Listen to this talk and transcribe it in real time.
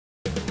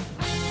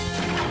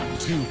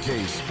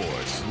2K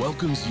Sports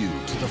welcomes you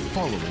to the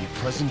following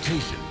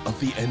presentation of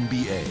the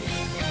NBA.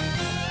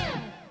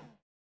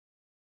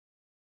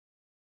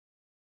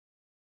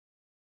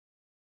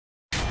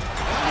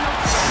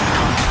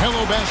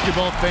 Hello,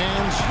 basketball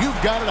fans.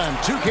 You've got it on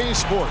 2K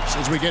Sports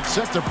as we get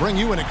set to bring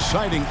you an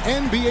exciting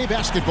NBA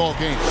basketball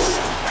game.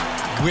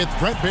 With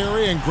Brett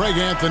Barry and Greg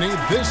Anthony,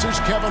 this is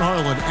Kevin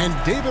Harlan,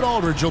 and David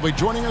Aldridge will be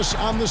joining us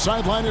on the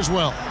sideline as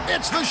well.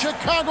 It's the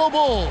Chicago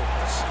Bulls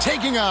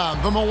taking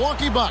on the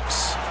Milwaukee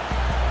Bucks.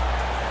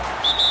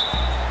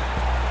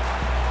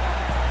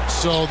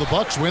 So the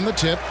Bucks win the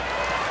tip.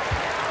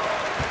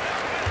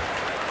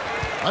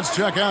 Let's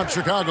check out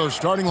Chicago's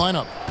starting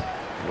lineup.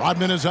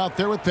 Rodman is out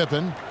there with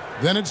Pippen.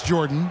 Then it's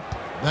Jordan.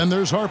 Then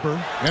there's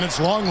Harper. And it's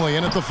Longley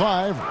in at the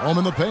 5, home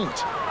in the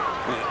paint.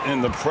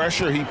 And the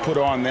pressure he put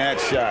on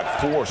that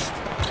shot forced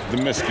the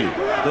miscue.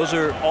 Those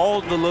are all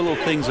the little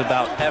things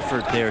about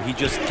effort there. He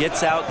just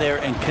gets out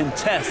there and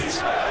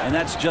contests, and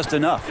that's just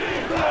enough.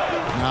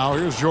 Now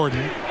here's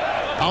Jordan.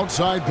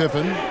 Outside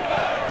Pippen.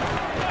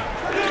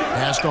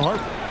 Pass to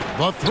Harper.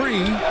 The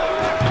 3.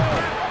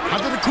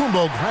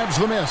 Antetokounmpo grabs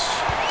the miss.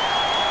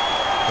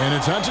 And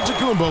it's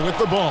Antetokounmpo with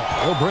the ball.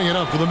 He'll bring it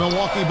up for the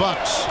Milwaukee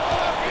Bucks.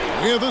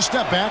 With a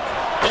step back.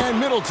 And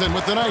Middleton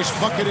with the nice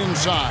bucket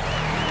inside.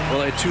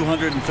 Well, at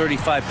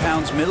 235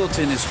 pounds,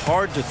 Middleton is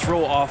hard to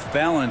throw off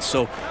balance,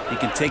 so he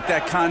can take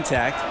that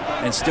contact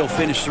and still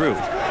finish through.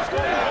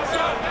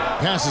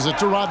 Passes it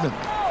to Rodman.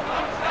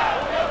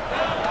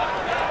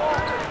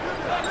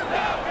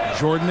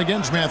 Jordan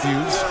against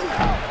Matthews.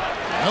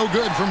 No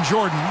good from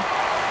Jordan.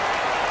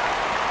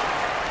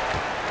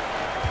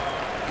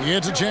 He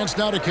gets a chance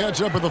now to catch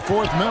up with the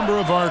 4th member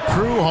of our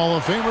crew, Hall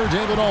of Famer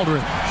David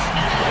Aldridge.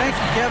 Thank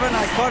you, Kevin.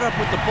 I caught up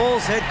with the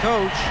Bulls head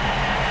coach.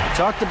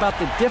 Talked about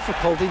the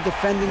difficulty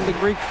defending the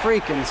Greek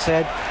Freak and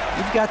said,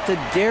 you've got to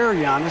dare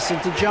Giannis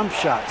into jump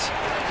shots.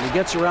 When he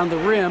gets around the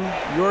rim,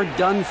 you're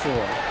done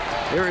for.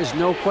 There is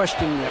no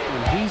question that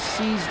when he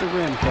sees the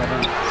rim, Kevin,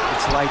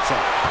 it's lights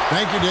out.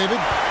 Thank you, David.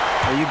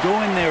 Well, you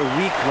go in there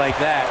weak like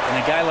that,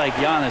 and a guy like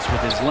Giannis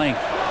with his length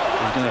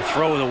is going to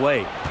throw it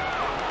away.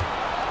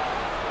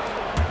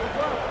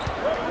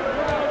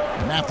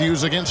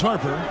 Matthews against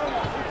Harper.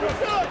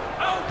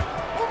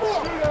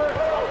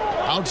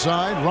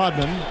 Outside,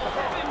 Rodman.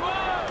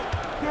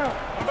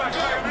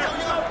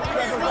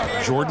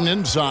 Jordan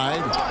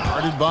inside,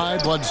 guarded by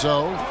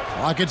Bledsoe.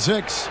 Clock at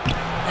 6,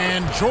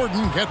 and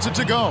Jordan gets it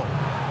to go.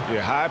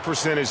 Yeah, high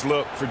percentage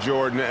look for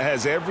Jordan. It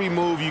has every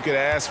move you could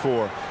ask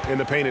for in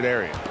the painted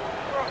area.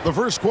 The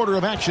first quarter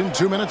of action,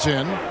 2 minutes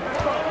in.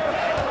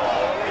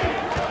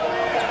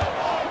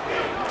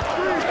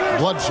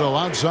 Bledsoe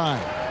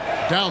outside,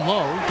 down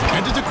low,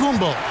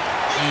 Antetokounmpo,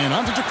 and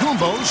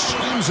Antetokounmpo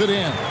slams it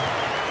in.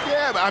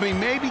 Yeah, I mean,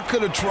 maybe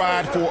could have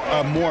tried for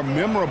a more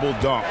memorable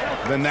dunk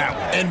than that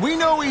one. And we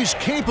know he's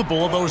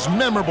capable of those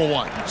memorable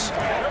ones.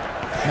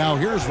 Now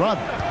here's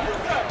Rodman.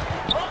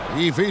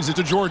 He feeds it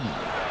to Jordan.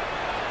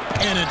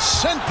 And it's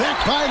sent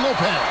back by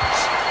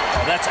Lopez.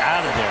 Oh, that's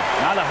out of there.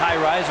 Not a high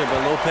riser, but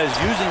Lopez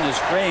using his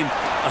frame,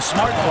 a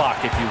smart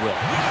block, if you will.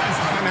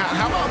 Now,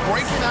 how about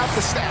breaking out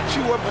the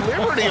Statue of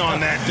Liberty on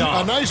that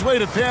dunk? A nice way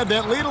to pad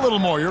that lead a little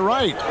more. You're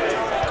right.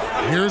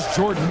 Here's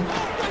Jordan.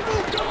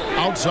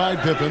 Outside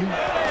Pippen.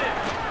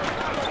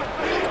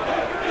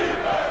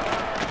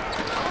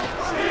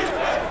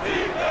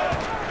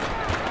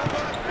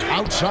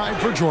 Outside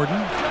for Jordan.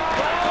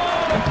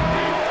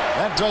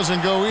 That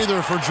doesn't go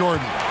either for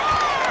Jordan.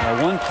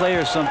 Now, one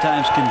player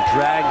sometimes can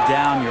drag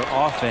down your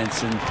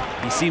offense, and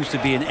he seems to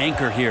be an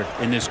anchor here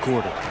in this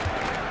quarter.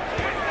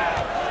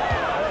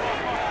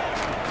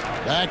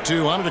 Back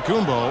to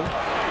Antetokounmpo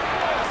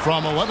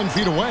from 11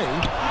 feet away.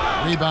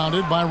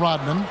 Rebounded by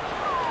Rodman.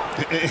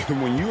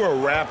 When you are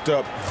wrapped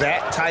up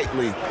that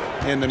tightly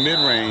in the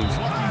mid-range,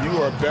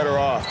 you are better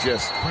off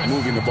just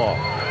moving the ball.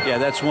 Yeah,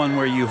 that's one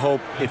where you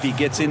hope if he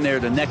gets in there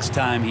the next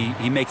time,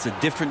 he makes a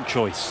different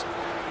choice.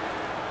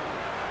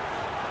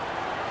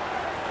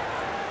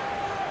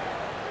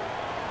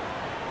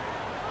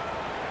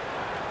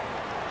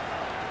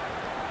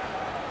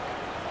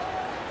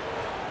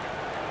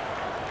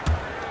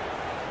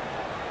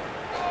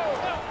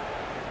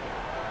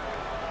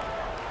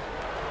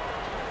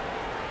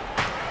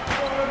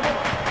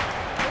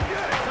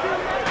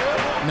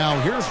 Now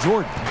here's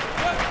Jordan.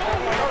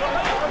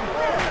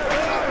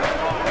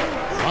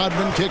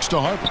 Rodman kicks to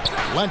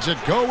Harper. Lets it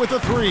go with a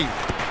 3.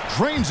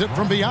 Drains it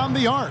from beyond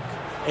the arc.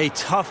 A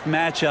tough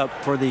matchup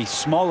for the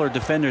smaller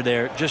defender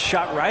there. Just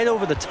shot right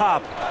over the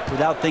top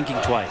without thinking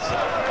twice.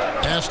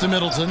 Pass to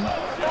Middleton.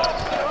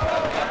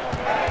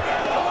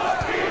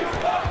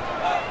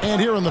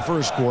 And here in the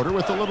first quarter,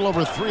 with a little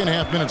over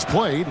 3.5 minutes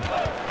played,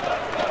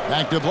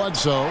 back to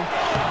Bledsoe.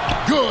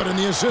 Good, and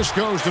the assist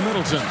goes to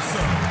Middleton.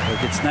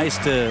 Look, it's nice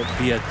to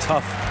be a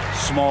tough,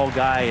 small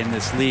guy in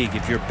this league.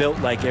 If you're built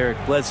like Eric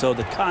Bledsoe,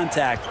 the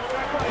contact,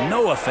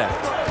 no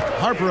effect.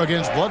 Harper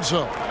against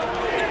Bledsoe.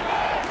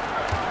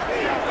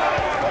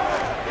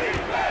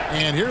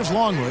 And here's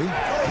Longley.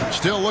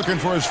 Still looking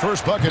for his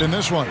first bucket in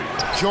this one.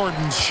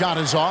 Jordan's shot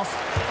is off.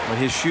 But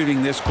his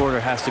shooting this quarter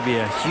has to be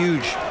a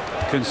huge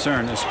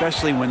concern,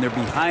 especially when they're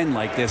behind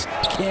like this.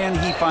 Can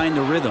he find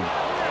a rhythm?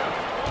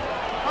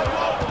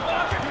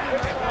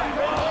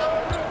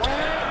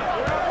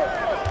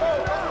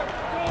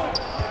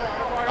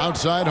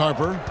 Outside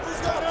Harper.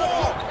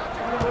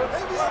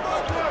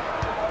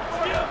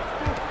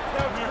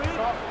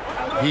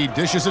 He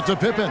dishes it to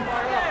Pippen.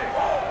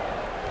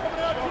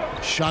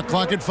 Shot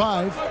clock at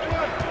 5.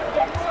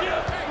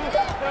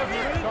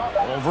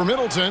 Over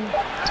Middleton.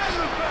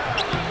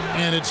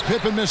 And it's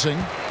Pippen missing.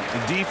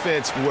 The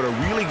defense did a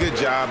really good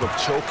job of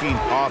choking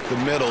off the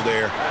middle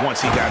there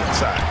once he got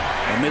inside.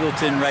 And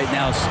Middleton right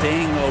now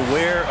staying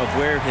aware of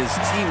where his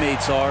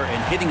teammates are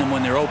and hitting them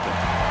when they're open.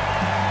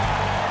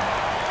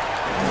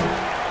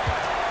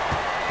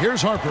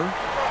 Here's Harper.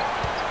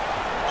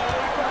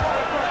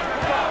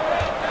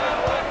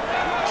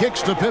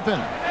 Kicks to Pippen.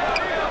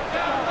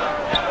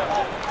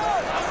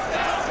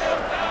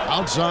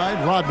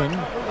 Outside, Rodman.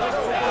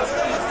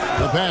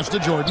 The pass to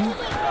Jordan.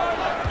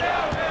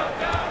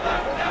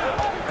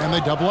 And they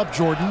double up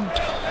Jordan.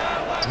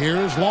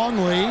 Here's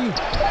Longley.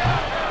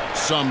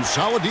 Some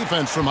solid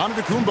defense from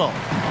Antetokounmpo.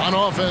 On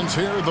offense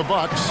here, the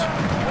Bucks.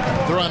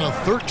 They're on a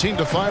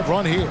 13-5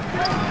 run here.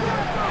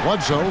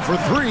 Bledsoe for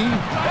 3.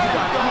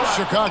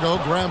 Chicago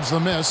grabs the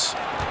miss.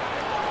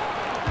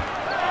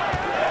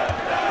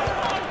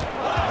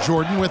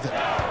 Jordan with it.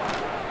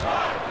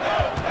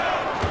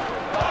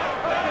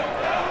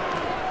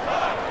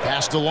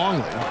 Pass to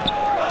Longley.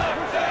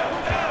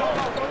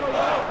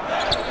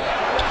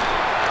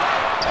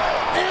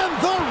 And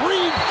the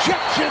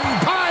rejection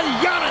by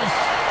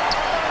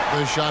Giannis.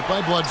 The shot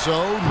by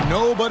Bledsoe.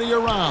 Nobody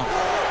around.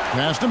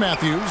 Pass to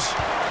Matthews.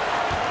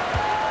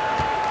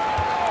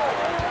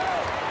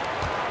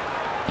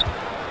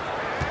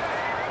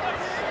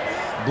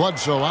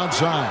 Bledsoe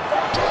outside.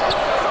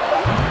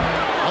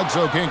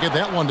 Bledsoe can't get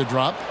that one to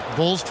drop.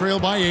 Bulls trail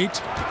by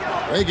 8.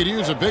 They could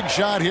use a big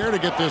shot here to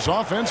get this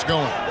offense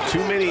going. Too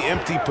many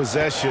empty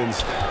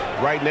possessions.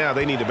 Right now,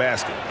 they need a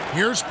basket.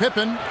 Here's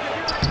Pippen.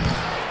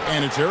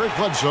 And it's Eric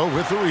Bledsoe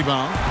with the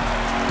rebound.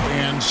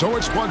 And so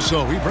it's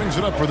Bledsoe. He brings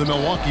it up for the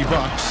Milwaukee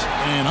Bucks.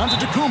 And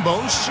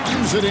Antetokounmpo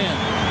slams it in.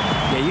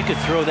 Yeah, you could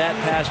throw that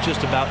pass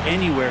just about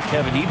anywhere,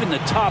 Kevin. Even the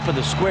top of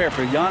the square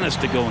for Giannis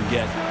to go and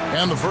get.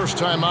 And the first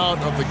time out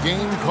of the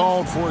game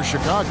called for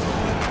Chicago.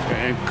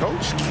 And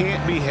coach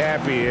can't be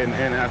happy, and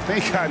I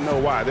think I know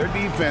why. Their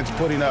defense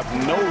putting up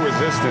no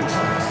resistance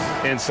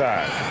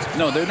inside.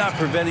 No, they're not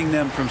preventing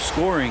them from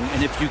scoring,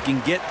 and if you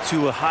can get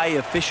to a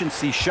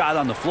high-efficiency shot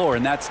on the floor,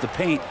 and that's the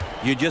paint,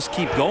 you just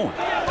keep going.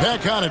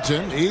 Pat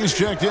Connaughton, he's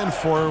checked in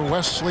for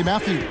Wesley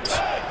Matthews.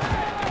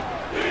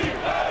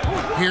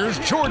 Here's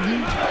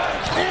Jordan,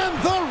 and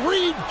the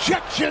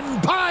rejection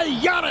by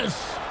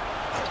Giannis.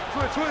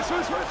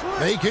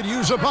 They could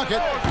use a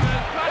bucket.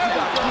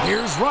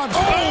 Here's Rodman.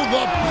 Oh,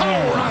 the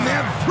power on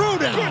that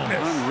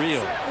throwdown.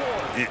 Unreal.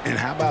 And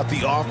how about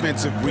the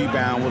offensive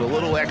rebound with a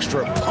little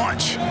extra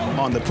punch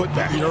on the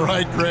putback? You're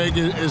right, Greg.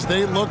 As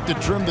they look to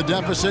trim the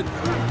deficit,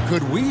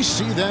 could we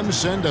see them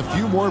send a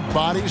few more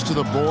bodies to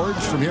the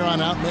boards from here on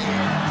out?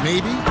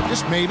 Maybe,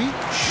 just maybe.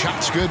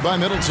 Shots good by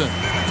Middleton.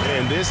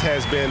 And this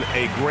has been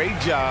a great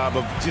job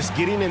of just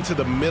getting into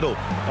the middle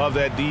of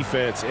that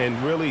defense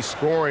and really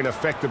scoring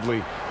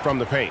effectively from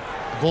the paint.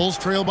 Bulls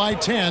trail by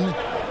 10.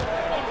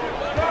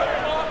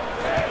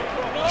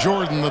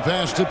 Jordan, the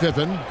pass to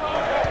Pippen.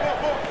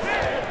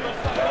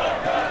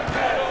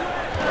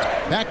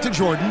 Back to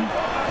Jordan.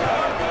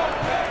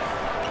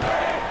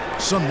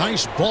 Some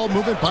nice ball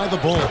movement by the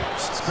Bulls.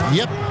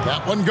 Yep,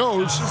 that one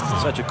goes.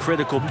 Such a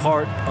critical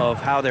part of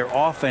how their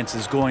offense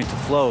is going to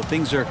flow.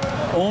 Things are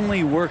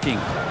only working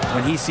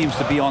when he seems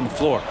to be on the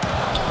floor.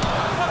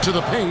 To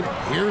the paint.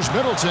 Here's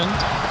Middleton.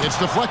 It's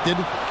deflected.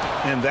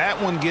 And that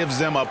one gives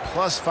them a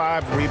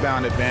 +5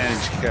 rebound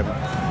advantage, Kevin.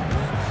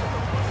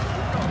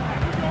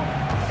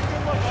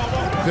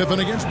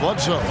 Pippen against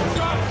Bledsoe.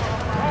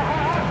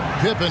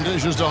 Pippen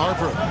dishes to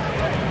Harper.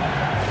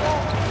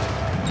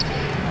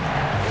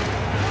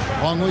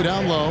 Longley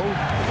down low.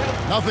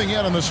 Nothing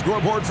yet on the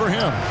scoreboard for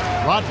him.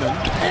 Rodman.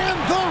 And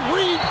the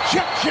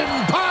rejection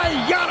by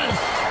Giannis.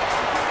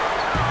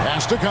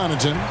 Pass to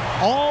Connaughton.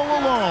 All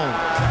alone.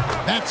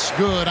 That's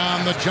good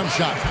on the jump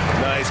shot.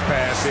 Nice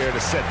pass here to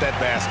set that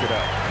basket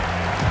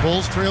up.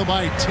 Bulls trail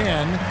by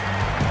 10.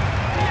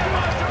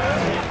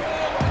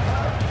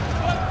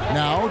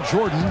 Now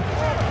Jordan.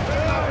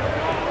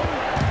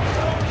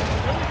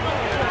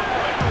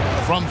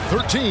 From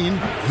 13,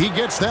 he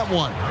gets that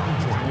one.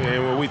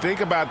 And when we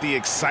think about the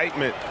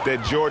excitement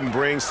that Jordan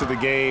brings to the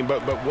game,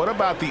 but what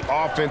about the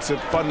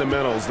offensive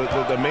fundamentals?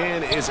 The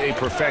man is a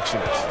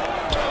perfectionist.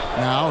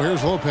 Now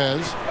here's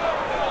Lopez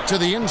to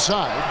the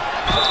inside.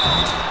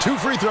 2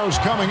 free throws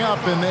coming up,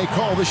 and they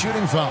call the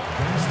shooting foul.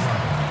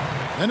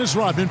 And as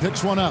Rodman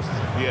picks one up.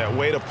 Yeah,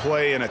 way to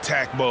play in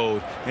attack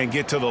mode and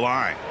get to the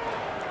line.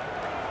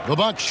 The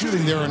Bucks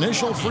shooting their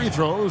initial free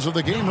throws of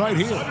the game right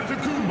here.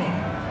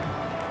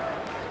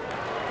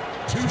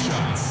 2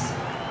 shots.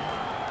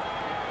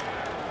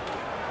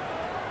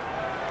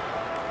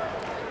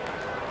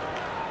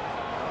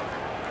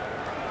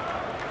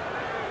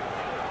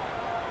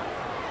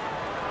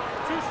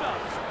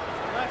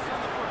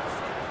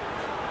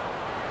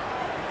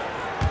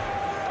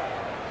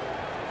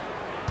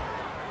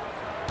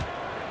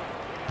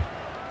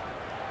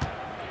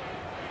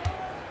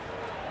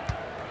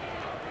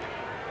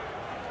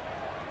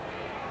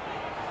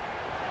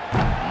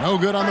 No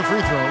good on the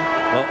free throw.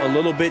 Well, a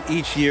little bit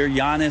each year,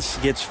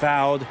 Giannis gets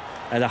fouled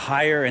at a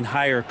higher and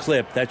higher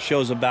clip. That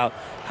shows about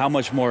how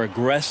much more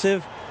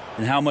aggressive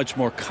and how much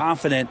more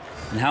confident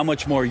and how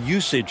much more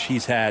usage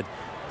he's had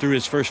through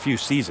his first few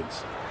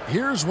seasons.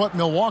 Here's what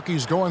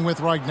Milwaukee's going with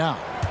right now.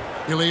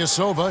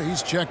 Ilyasova,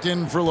 he's checked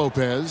in for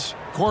Lopez.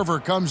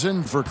 Korver comes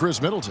in for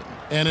Chris Middleton.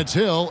 And it's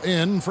Hill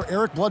in for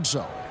Eric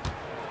Bledsoe.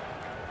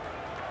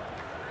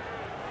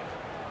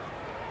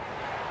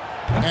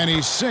 And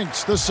he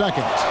sinks the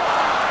second.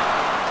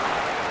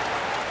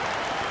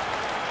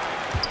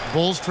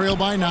 Bulls trail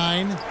by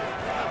 9.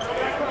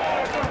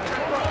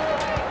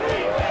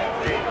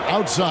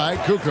 Outside,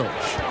 Kukoc.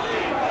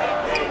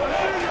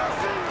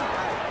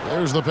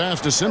 There's the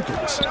pass to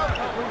Simpkins.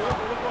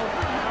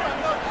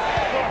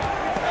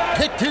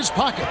 Picked his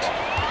pocket.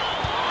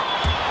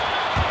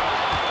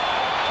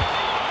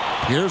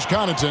 Here's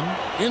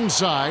Connaughton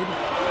inside.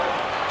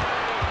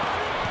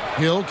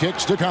 Hill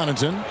kicks to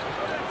Connaughton.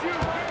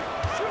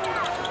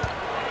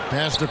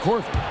 Pass to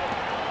Korver.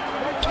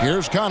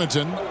 Here's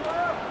Connaughton.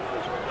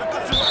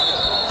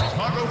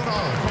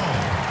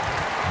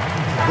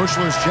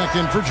 Bushler's checked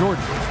in for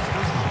Jordan.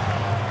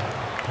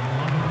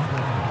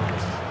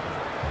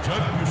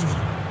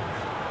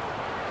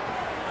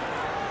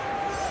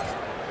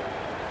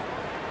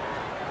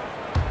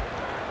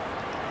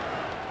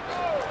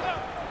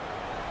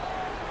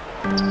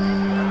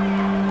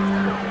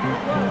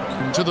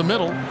 To the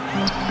middle.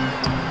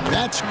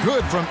 That's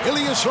good from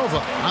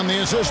Ilyasova on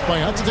the assist by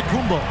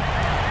Antetokounmpo.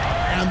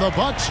 And the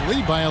Bucks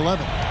lead by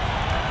 11.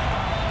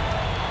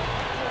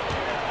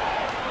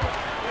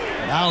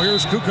 Now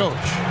here's Kukoc.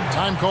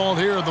 Time called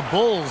here. The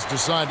Bulls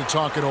decide to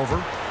talk it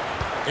over.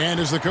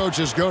 And as the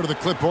coaches go to the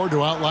clipboard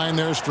to outline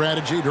their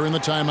strategy during the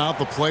timeout,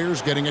 the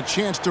players getting a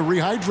chance to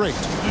rehydrate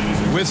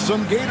with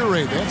some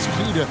Gatorade. That's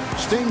key to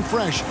staying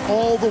fresh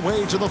all the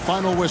way to the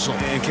final whistle.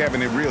 And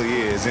Kevin, it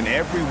really is. And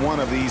every one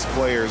of these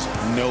players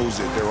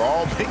knows it. They're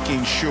all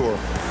making sure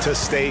to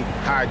stay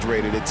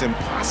hydrated. It's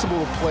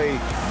impossible to play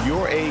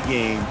your A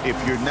game if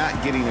you're not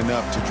getting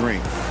enough to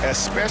drink,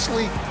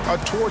 especially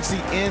towards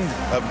the end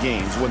of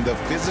games when the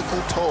physical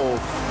toll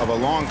of a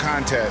long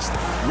contest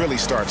really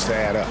starts to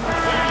add up.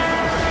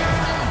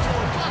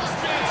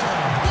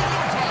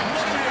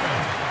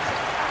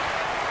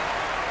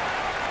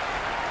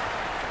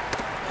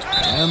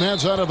 And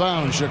that's out of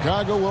bounds.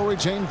 Chicago will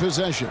retain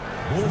possession.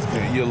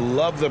 You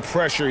love the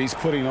pressure he's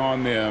putting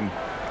on them.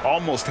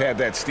 Almost had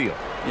that steal.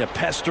 Yeah,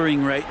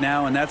 pestering right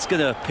now, and that's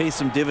going to pay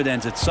some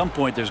dividends. At some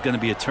point, there's going to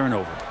be a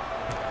turnover.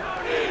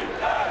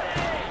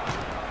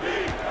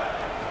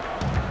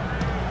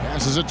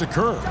 Passes it to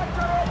Kerr.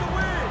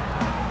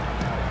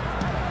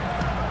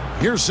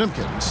 Here's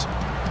Simpkins.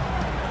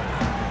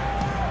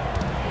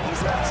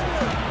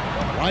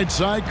 Right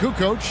side,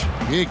 Kukoc.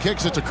 He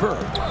kicks it to Kerr.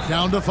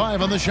 Down to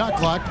 5 on the shot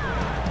clock.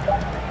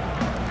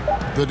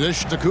 The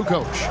dish to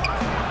Kukoc.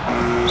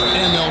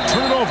 And they'll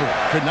turn it over.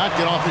 Could not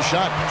get off the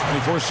shot.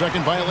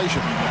 24-second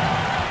violation.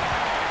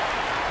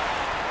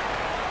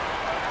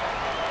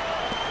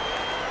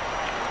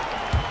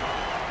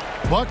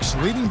 Bucks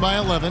leading by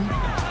 11.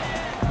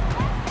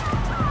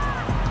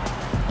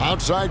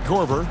 Outside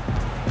Korver.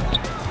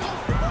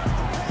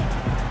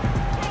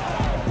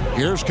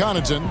 Here's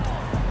Connaughton.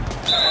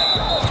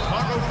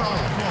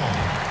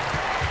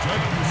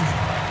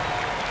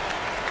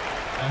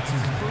 That's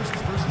his first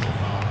personal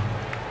foul.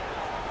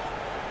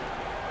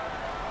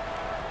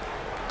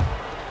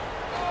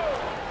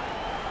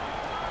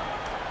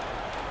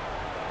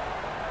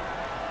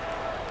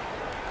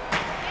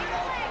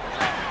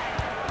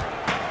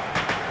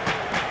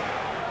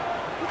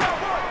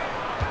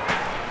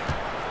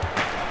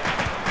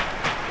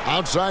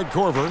 Outside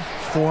Korver.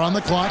 4 on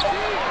the clock.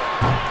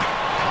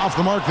 Off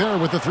the mark there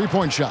with the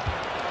three-point shot.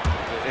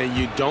 And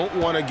you don't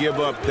want to give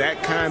up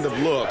that kind of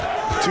look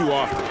too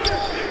often.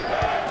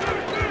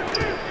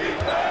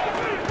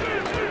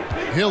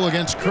 Hill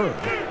against Kerr.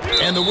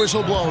 And the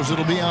whistle blows.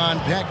 It'll be on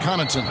Pat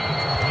Connaughton.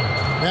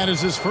 That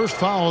is his first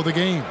foul of the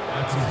game.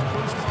 That's his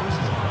first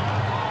personal foul.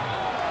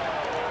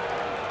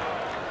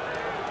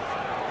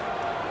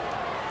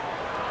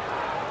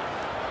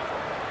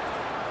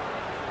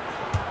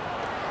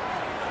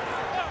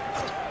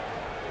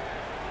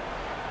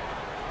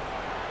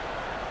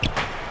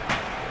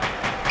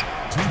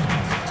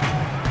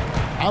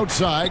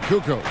 Outside,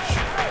 Kukoc.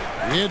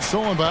 It's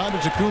stolen by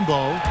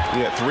Antetokounmpo.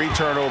 Yeah, 3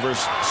 turnovers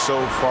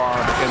so far,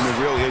 and the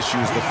real issue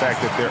is the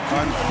fact that they're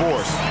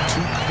unforced,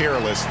 too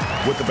careless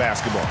with the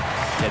basketball.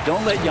 Yeah,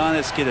 don't let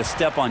Giannis get a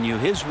step on you.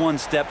 His one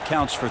step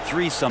counts for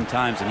 3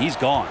 sometimes, and he's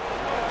gone.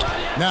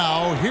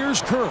 Now,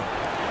 here's Kerr.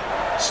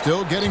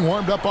 Still getting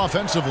warmed up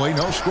offensively.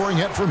 No scoring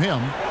yet from him.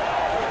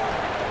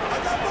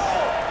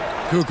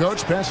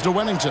 Kukoc pass to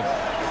Wennington.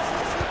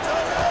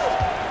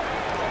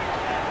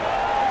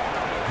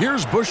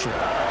 Here's Bushler.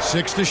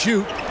 6 to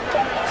shoot.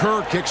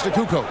 Kerr kicks to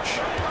Kukoc.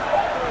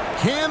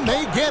 Can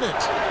they get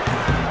it?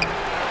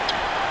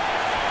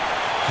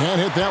 Can't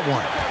hit that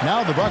one.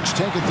 Now the Bucks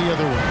take it the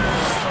other way.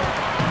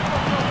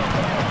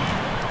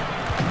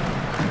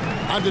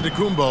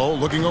 Antetokounmpo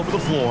looking over the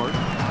floor.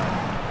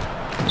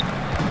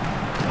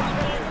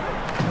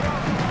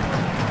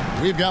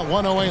 We've got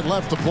 1:08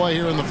 left to play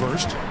here in the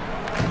first.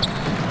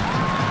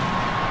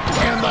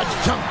 And the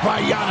jump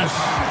by Giannis.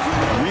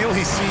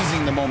 Really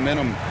seizing the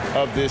momentum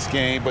of this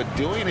game, but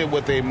doing it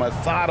with a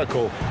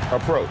methodical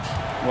approach.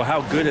 Well,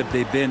 how good have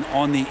they been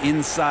on the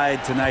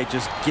inside tonight,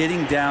 just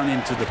getting down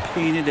into the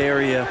painted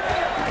area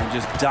and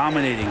just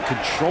dominating,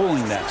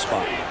 controlling that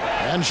spot.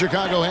 And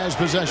Chicago has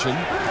possession,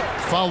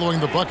 following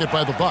the bucket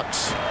by the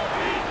Bucks.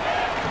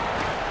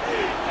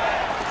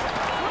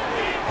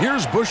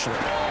 Here's Bushler,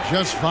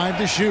 just 5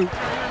 to shoot.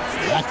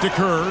 Back to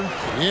Kerr.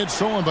 It's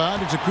stolen by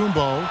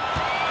Antetokounmpo.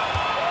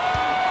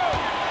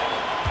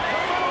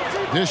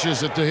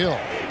 Dishes it to Hill.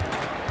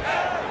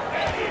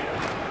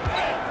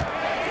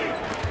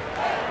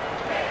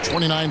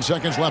 29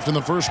 seconds left in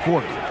the first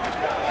quarter.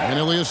 And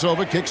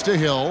Ilyasova kicks to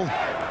Hill.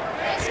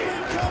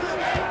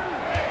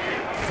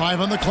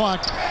 5 on the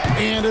clock.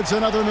 And it's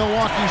another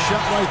Milwaukee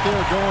shot right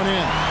there going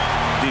in.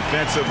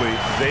 Defensively,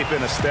 they've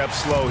been a step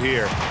slow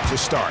here to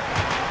start.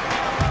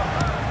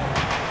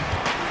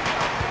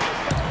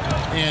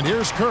 And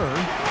here's Kerr.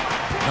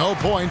 No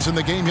points in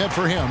the game yet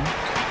for him.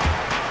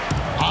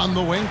 On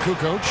the wing,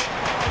 Kukoc.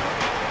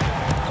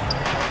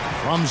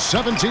 From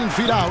 17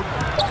 feet out.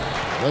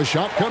 The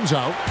shot comes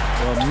out.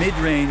 Well,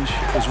 mid-range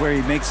is where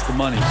he makes the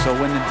money. So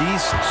when the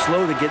D's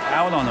slow to get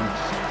out on him,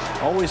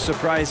 always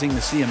surprising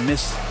to see him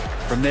miss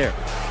from there.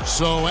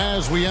 So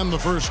as we end the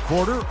first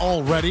quarter,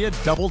 already a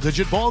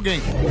double-digit ball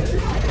game.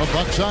 The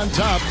Bucks on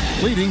top,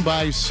 leading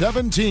by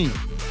 17.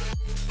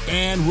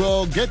 And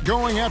we'll get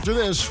going after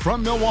this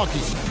from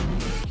Milwaukee.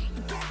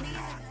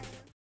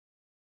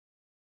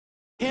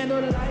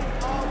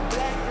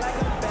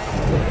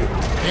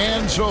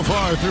 And so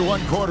far through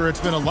one quarter, it's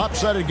been a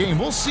lopsided game.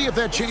 We'll see if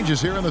that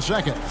changes here in the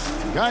second.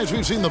 Guys,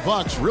 we've seen the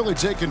Bucks really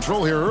take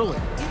control here early.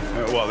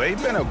 Well,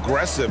 they've been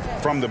aggressive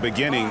from the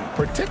beginning,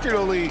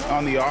 particularly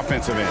on the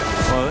offensive end.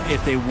 Well,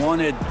 if they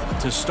wanted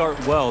to start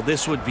well,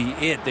 this would be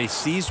it. They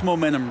seized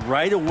momentum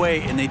right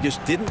away, and they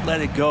just didn't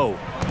let it go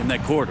in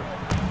that quarter.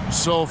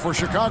 So for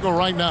Chicago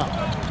right now,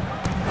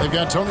 they've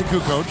got Tony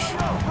Kukoc.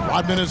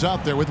 Rodman is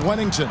out there with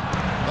Wennington.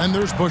 And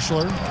there's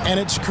Bushler, and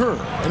it's Kerr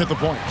in at the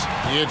point.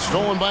 It's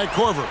stolen by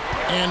Korver.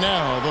 And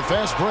now the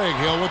fast break.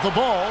 Hill with the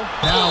ball.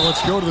 Now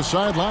let's go to the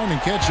sideline and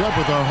catch up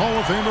with our Hall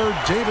of Famer,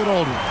 David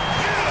Aldridge.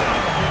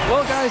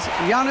 Well, guys,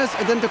 Giannis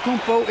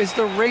Antetokounmpo is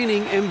the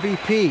reigning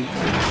MVP.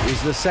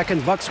 He's the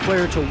second Bucks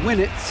player to win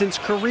it since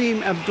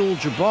Kareem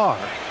Abdul-Jabbar.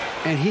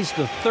 And he's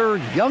the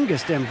third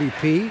youngest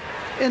MVP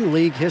in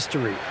league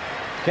history.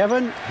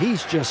 Kevin,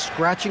 he's just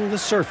scratching the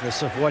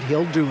surface of what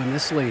he'll do in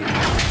this league.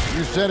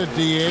 You said it,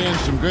 DA, and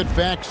some good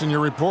facts in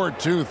your report,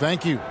 too.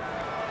 Thank you.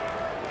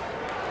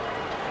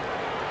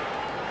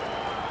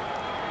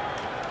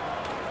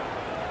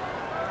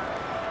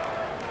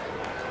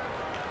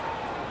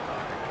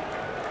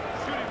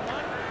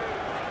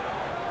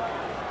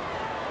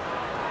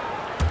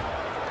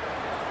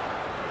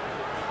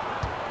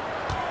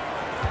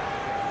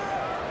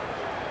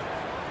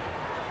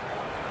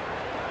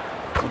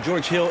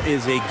 George Hill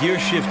is a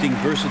gear-shifting,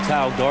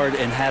 versatile guard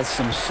and has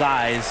some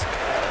size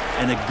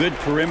and a good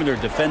perimeter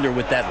defender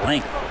with that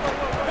length.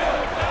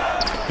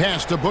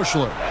 Pass to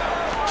Bushler.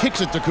 Kicks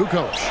it to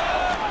Kukoc.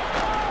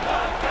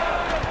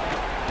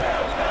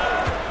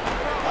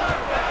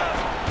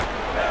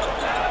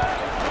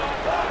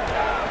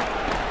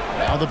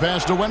 Now the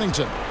pass to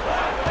Wennington.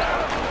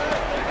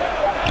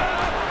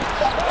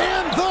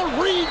 And the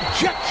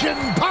rejection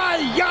by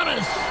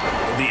Giannis.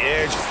 The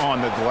edge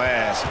on the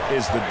glass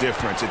is the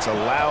difference. It's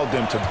allowed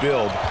them to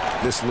build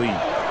this lead.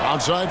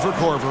 Outside for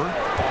Korver.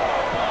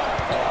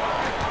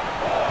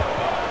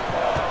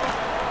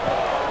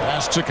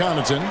 Pass to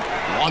Connaughton.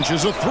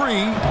 Launches a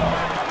three.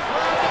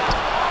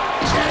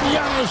 And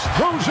Giannis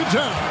throws it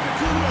down.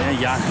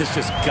 Yeah, Giannis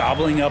just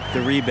gobbling up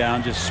the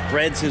rebound, just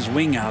spreads his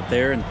wing out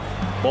there, and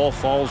ball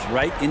falls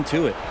right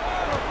into it.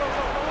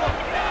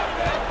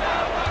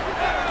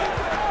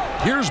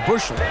 Here's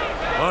Bushler.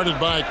 Guarded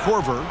by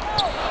Korver.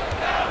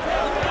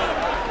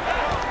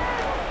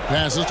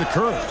 Passes to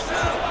Kerr.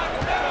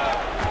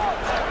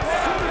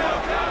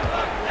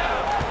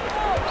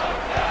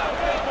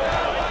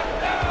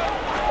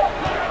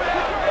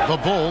 The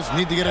Bulls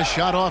need to get a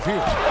shot off here.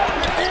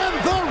 And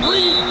the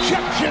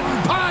rejection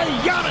by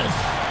Giannis.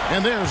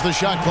 And there's the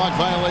shot clock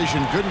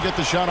violation. Couldn't get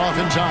the shot off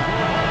in time.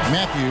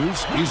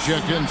 Matthews, he's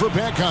checked in for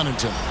Pat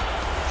Connaughton.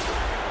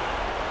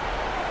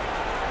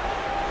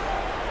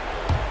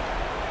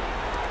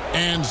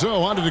 And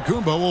so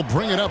Antetokounmpo will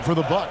bring it up for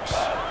the Bucks.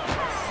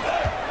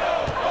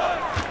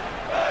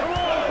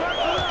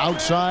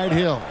 Outside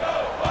Hill.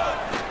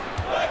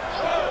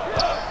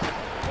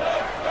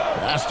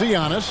 Pass to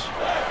Giannis.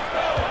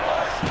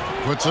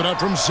 Puts it up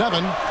from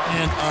 7.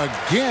 And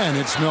again,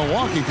 it's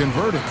Milwaukee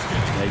converting.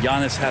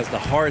 Giannis has the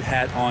hard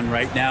hat on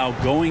right now,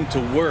 going to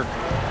work.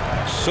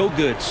 So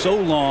good, so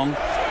long,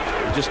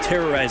 just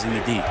terrorizing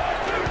the D.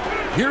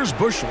 Here's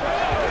Bushler.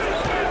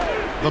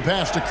 The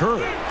pass to Kerr.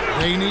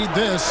 They need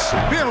this.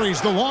 Buries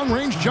the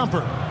long-range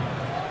jumper.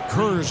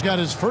 Kerr's got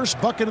his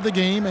first bucket of the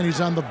game, and he's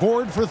on the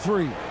board for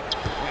 3.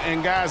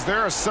 And guys, there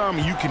are some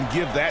you can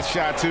give that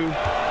shot to,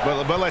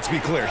 But let's be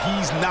clear,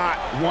 he's not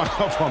one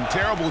of them.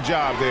 Terrible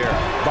job there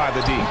by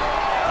the D.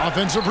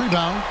 Offensive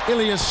rebound,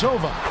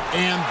 Ilyasova.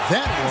 And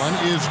that one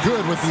is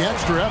good with the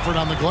extra effort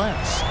on the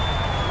glass.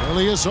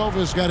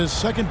 Ilyasova's got his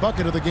second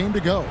bucket of the game to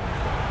go.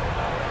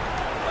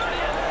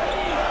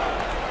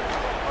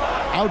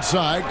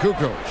 Outside,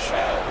 Kukoc.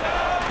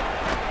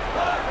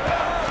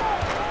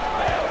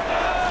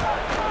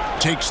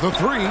 Takes the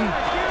three.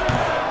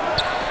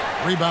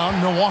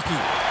 Rebound, Milwaukee.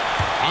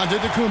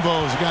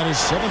 Antetokounmpo's got his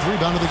 7th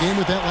rebound of the game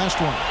with that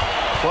last one.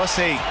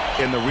 +8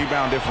 in the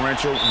rebound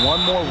differential.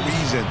 One more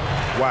reason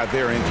why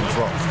they're in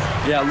control.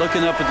 Yeah,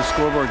 looking up at the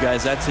scoreboard,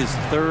 guys, that's his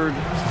 3rd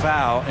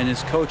foul, and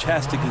his coach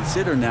has to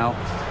consider now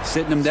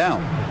sitting him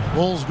down.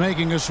 Bulls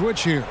making a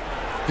switch here.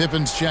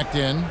 Pippen's checked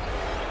in.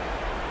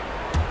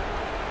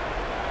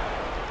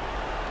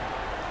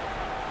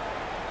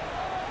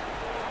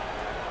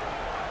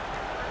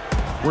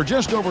 We're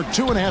just over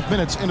 2.5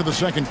 minutes into the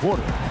second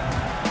quarter.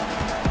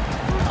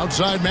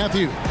 Outside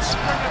Matthews.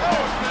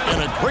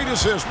 And a great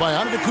assist by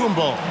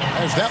Antetokounmpo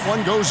as that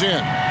one goes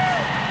in.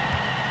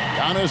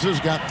 Giannis has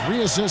got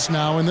 3 assists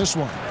now in this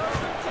one.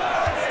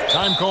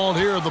 Time called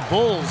here. The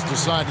Bulls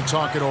decide to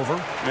talk it over.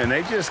 And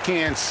they just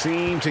can't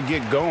seem to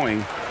get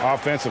going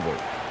offensively.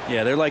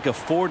 Yeah, they're like a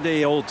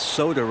 4-day-old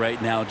soda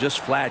right now, just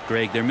flat,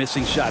 Greg. They're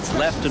missing shots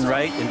left and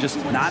right and just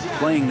not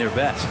playing their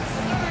best.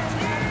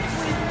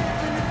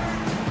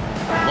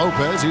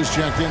 Lopez, he's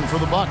checked in for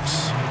the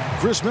Bucks.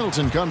 Chris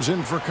Middleton comes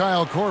in for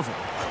Kyle Korver.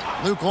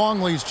 Luke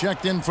Longley's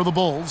checked in for the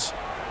Bulls.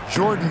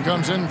 Jordan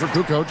comes in for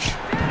Kukoc.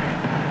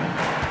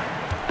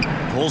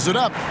 Pulls it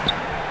up.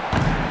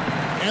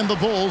 And the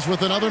Bulls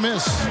with another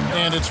miss.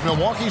 And it's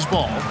Milwaukee's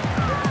ball.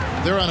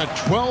 They're on a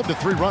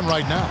 12-3 run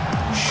right now.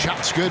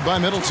 Shots good by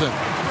Middleton.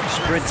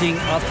 Sprinting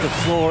up the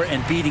floor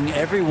and beating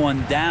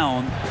everyone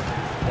down.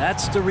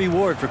 That's the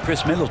reward for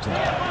Chris Middleton.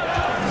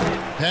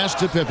 Pass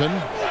to Pippen.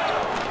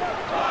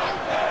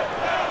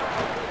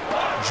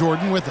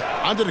 Jordan with it.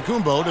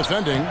 Antetokounmpo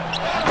defending.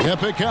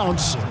 Yep, it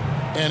counts.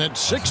 And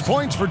it's 6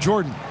 points for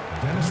Jordan.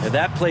 Now,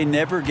 that play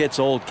never gets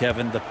old,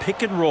 Kevin. The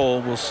pick and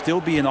roll will still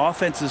be an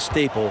offensive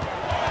staple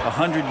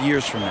 100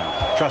 years from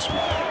now. Trust me.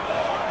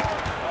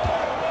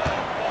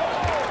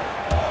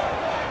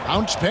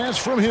 Bounce pass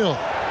from Hill.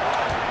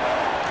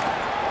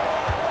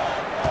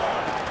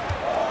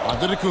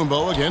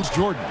 Antetokounmpo against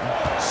Jordan.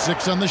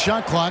 6 on the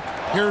shot clock.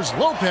 Here's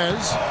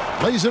Lopez.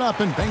 Lays it up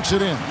and banks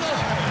it in.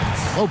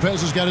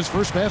 Lopez has got his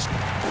first basket.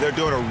 They're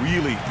doing a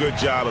really good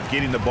job of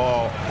getting the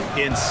ball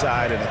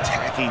inside and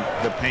attacking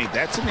the paint.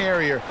 That's an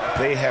area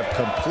they have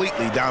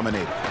completely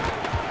dominated.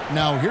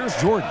 Now here's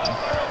Jordan.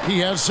 He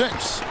has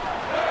 6.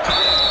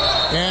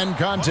 And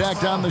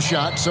contact on the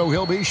shot, so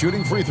he'll be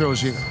shooting free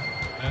throws here.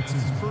 That's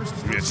his first.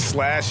 It's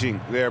slashing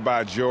there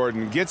by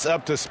Jordan. Gets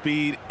up to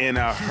speed in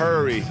a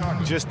hurry.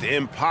 Just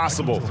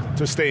impossible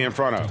to stay in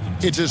front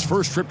of. It's his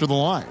first trip to the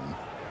line.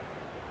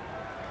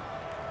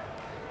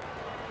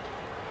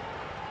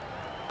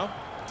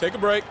 Take a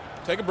break.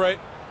 Take a break.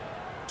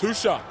 2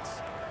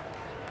 shots.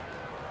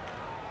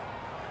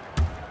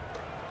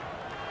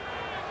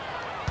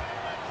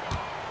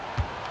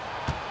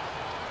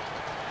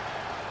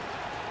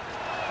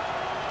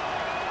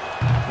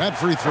 That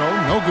free throw,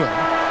 no good.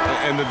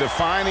 And the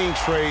defining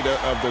trait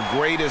of the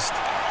greatest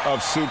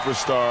of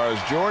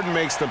superstars, Jordan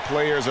makes the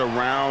players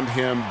around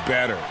him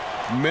better.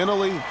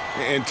 Mentally,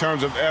 in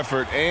terms of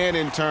effort, and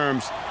in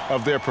terms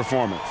of their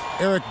performance.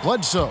 Eric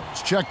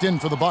Bledsoe's checked in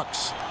for the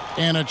Bucks.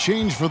 And a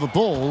change for the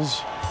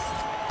Bulls.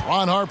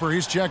 Ron Harper,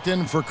 he's checked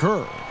in for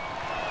Kerr.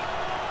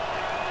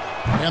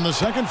 And the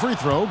second free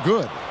throw,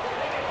 good.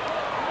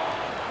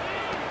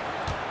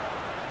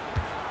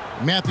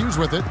 Matthews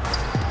with it.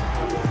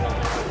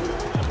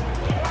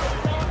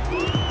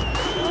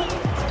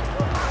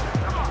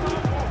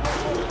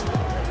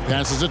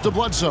 Passes it to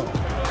Bledsoe.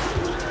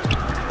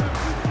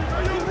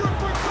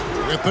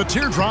 With the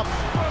teardrop.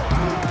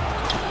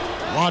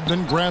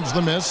 Rodman grabs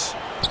the miss.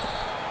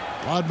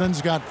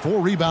 Rodman's got 4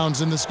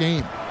 rebounds in this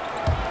game.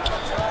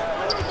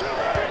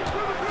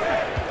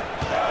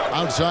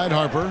 Outside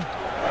Harper.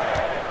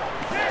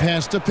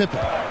 Pass to Pippen.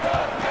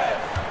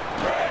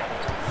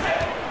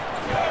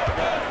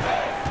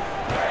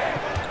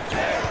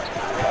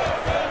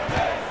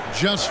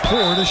 Just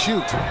 4 to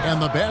shoot.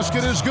 And the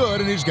basket is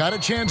good, and he's got a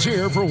chance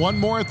here for one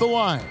more at the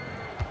line.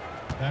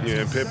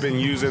 Yeah, Pippen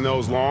using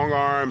those long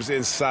arms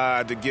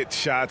inside to get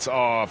shots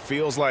off.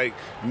 Feels like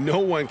no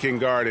one can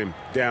guard him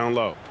down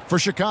low. For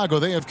Chicago,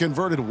 they have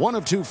converted 1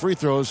 of 2 free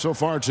throws so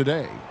far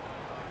today.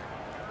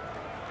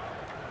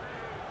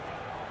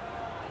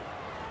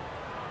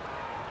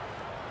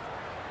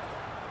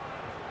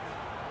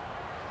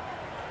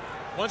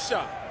 One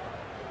shot.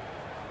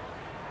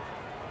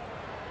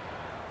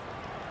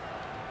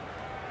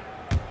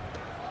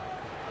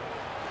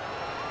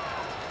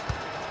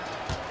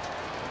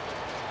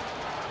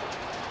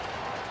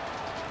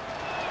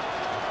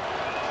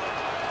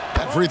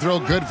 That free throw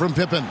good from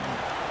Pippen.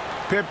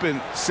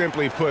 Pippen,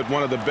 simply put,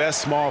 one of the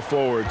best small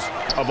forwards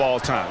of all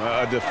time.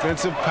 A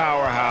defensive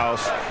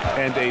powerhouse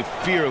and a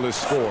fearless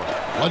scorer.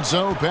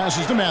 Bledsoe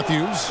passes to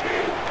Matthews.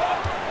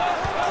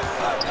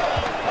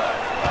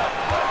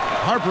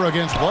 Harper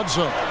against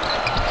Bledsoe.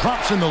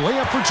 Drops in the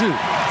layup for 2.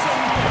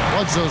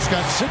 Bledsoe's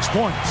got 6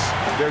 points.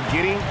 They're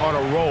getting on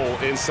a roll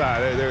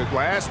inside. Their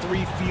last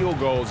 3 field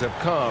goals have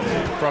come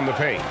from the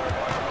paint.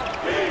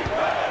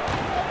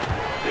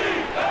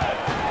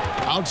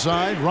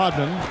 Outside,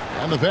 Rodman,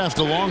 and the pass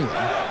to Longley.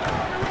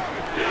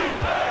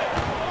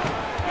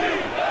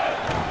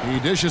 He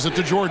dishes it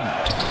to Jordan.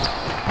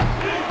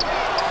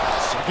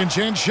 Second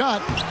chance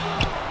shot.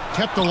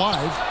 Kept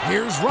alive.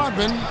 Here's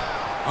Rodman.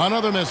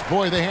 Another miss.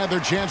 Boy, they had their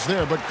chance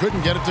there, but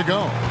couldn't get it to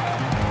go.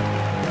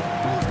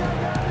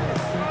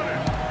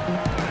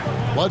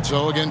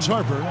 Bledsoe against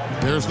Harper.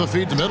 There's the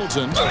feed to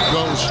Middleton.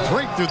 Goes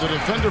straight through the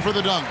defender for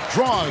the dunk.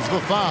 Draws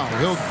the foul.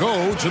 He'll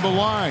go to the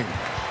line.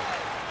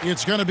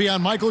 It's going to be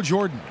on Michael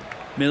Jordan.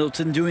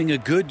 Middleton doing a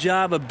good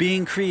job of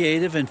being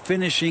creative and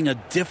finishing a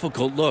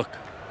difficult look.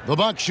 The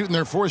Bucks shooting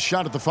their 4th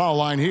shot at the foul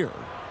line here.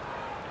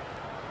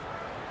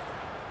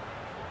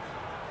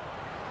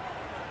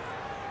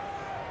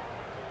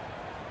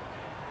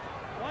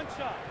 One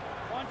shot.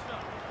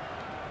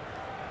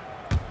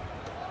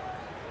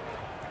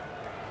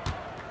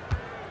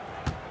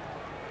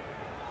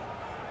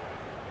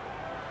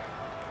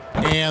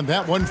 And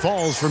that one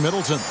falls for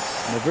Middleton.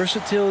 The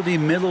versatility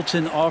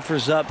Middleton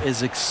offers up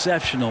is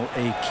exceptional.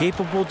 A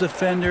capable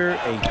defender,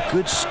 a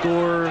good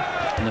scorer,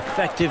 an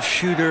effective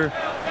shooter.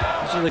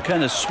 Those are the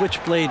kind of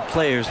switchblade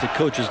players the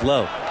coaches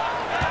love.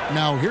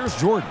 Now here's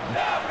Jordan.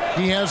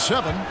 He has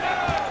 7.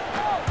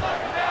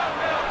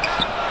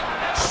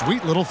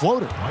 Sweet little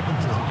floater.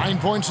 9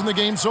 points in the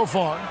game so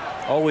far.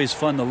 Always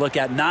fun to look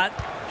at. Not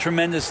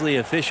tremendously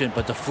efficient,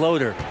 but the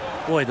floater,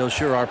 boy, those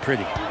sure are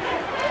pretty.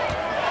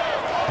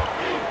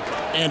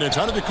 And it's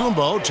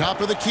Antetokounmpo,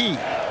 top of the key.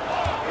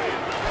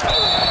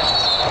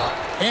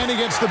 And he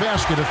gets the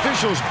basket.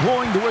 Officials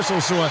blowing the whistle,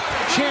 so a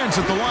chance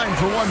at the line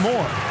for one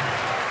more.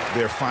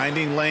 They're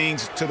finding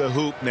lanes to the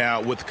hoop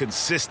now with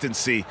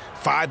consistency.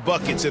 5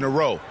 buckets in a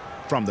row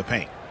from the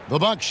paint. The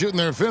Bucks shooting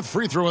their 5th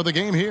free throw of the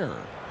game here.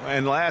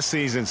 And last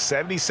season,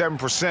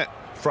 77%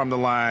 from the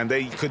line.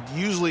 They could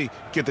usually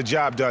get the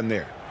job done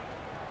there.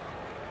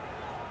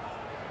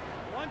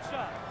 One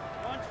shot.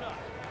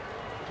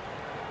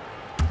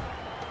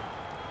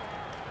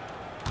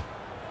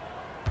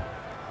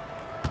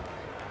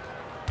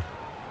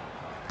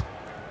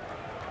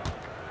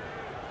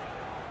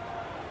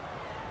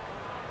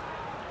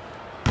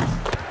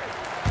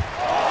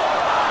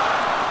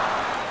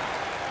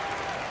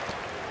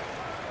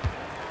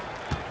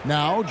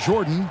 Now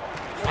Jordan,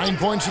 9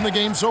 points in the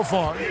game so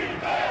far.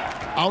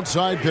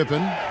 Outside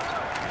Pippen.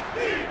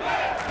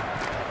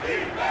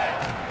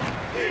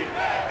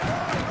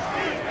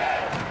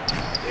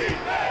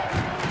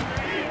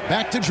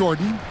 Back to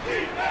Jordan.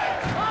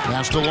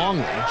 Pass to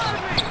Longley.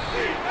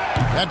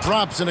 That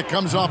drops and it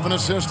comes off an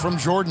assist from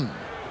Jordan.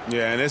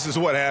 Yeah, and this is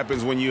what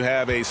happens when you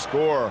have a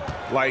scorer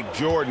like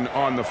Jordan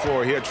on the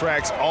floor. He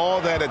attracts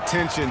all that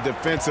attention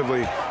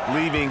defensively,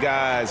 leaving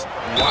guys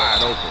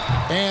wide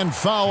open. And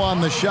foul on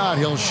the shot.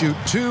 He'll shoot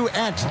 2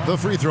 at the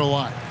free throw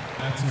line.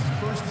 That's his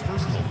first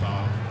personal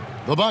foul.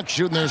 The Bucks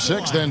shooting their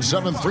 6th and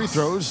 7th free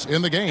throws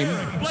in the game.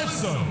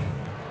 Bledsoe.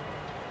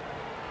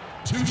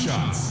 2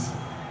 shots.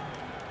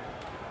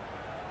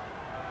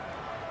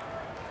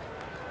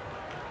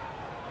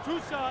 2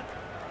 shots.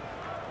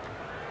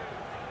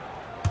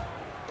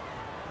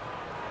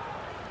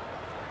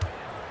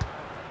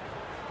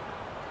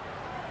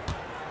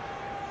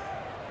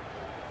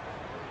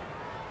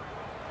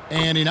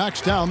 And he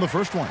knocks down the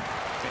first one.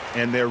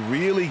 And they're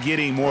really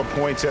getting more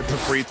points at the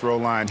free throw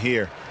line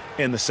here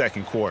in the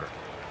second quarter.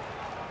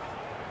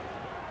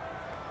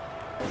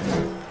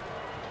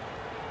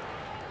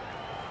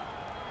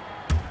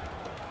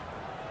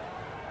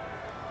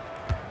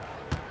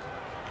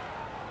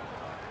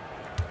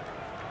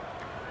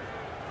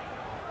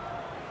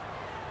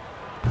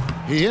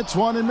 He hits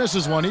one and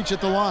misses one, each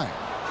at the line.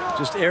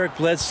 Just Eric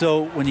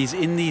Bledsoe, when he's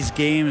in these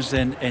games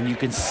and you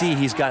can see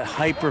he's got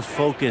hyper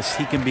focus,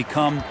 he can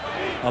become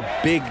a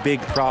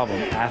big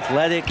problem.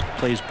 Athletic,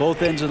 plays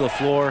both ends of the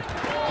floor,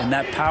 and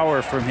that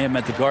power from him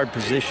at the guard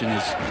position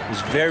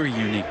is very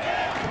unique.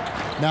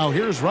 Now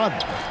here's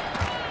Rodman.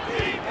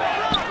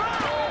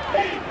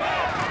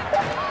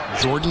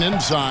 Jordan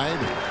inside.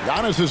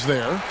 Giannis is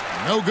there.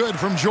 No good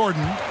from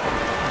Jordan.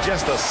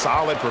 Just a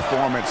solid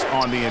performance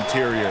on the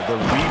interior. The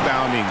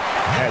rebounding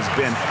has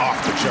been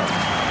off the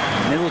charts.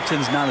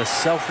 Middleton's not a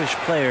selfish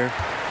player,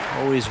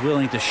 always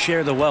willing to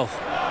share the wealth.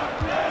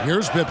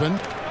 Here's Pippen.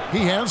 He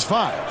has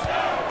 5.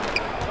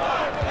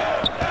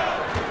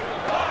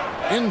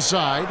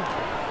 Inside.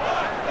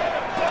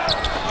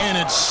 And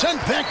it's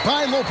sent back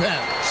by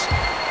Lopez.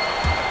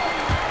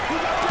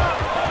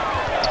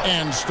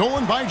 And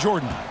stolen by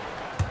Jordan.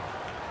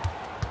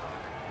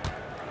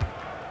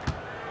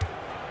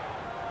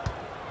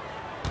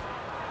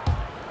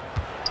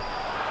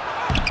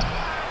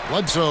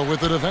 Bledsoe with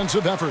the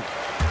defensive effort.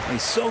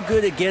 He's so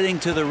good at getting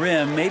to the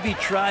rim. Maybe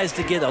tries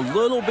to get a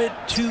little bit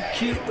too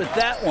cute with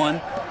that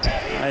one.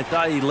 I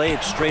thought he'd lay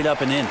it straight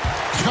up and in.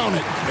 Count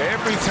it.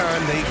 Every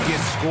time they get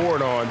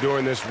scored on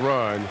during this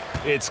run,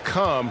 it's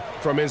come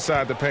from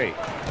inside the paint.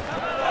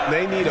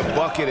 They need a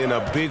bucket in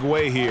a big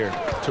way here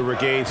to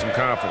regain some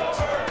confidence.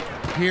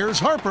 Here's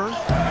Harper.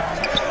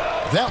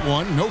 That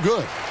one, no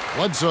good.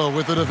 Bledsoe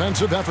with the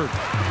defensive effort.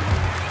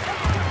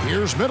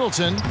 Here's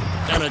Middleton.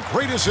 And a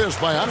great assist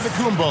by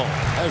Antetokounmpo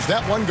as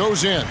that one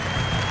goes in.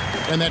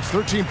 And that's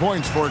 13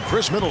 points for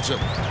Chris Middleton.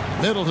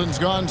 Middleton's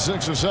gone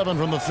 6 of 7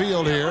 from the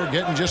field here,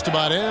 getting just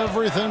about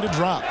everything to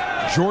drop.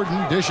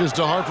 Jordan dishes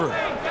to Harper.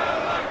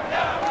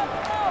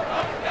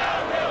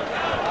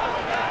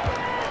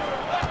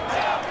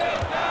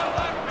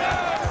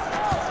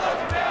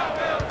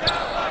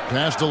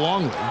 Pass to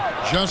Longley.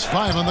 Just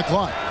 5 on the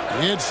clock.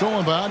 It's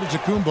stolen by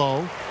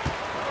Antetokounmpo.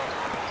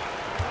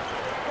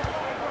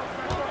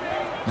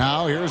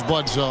 Now here's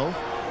Bledsoe.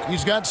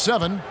 He's got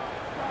 7.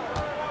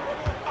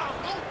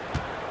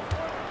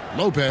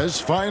 Lopez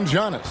finds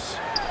Giannis.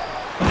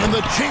 And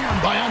the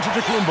jam by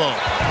Antetokounmpo.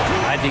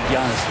 I think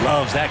Giannis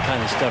loves that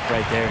kind of stuff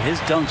right there. His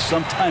dunks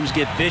sometimes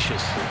get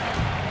vicious.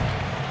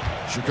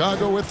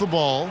 Chicago with the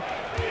ball.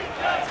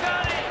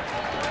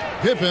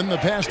 Pippen, the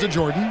pass to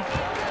Jordan.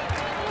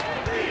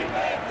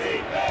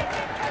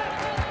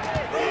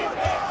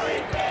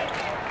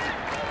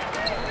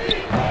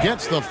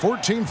 Gets the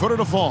 14-footer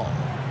to fall.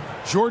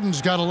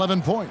 Jordan's got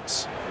 11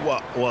 points.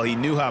 Well, he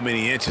knew how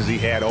many inches he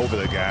had over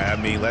the guy. I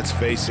mean, let's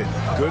face it,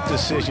 good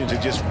decision to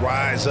just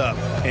rise up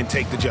and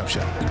take the jump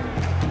shot.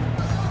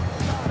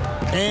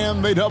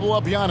 And they double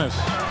up Giannis.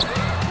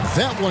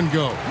 That one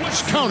goes.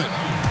 Let's count it.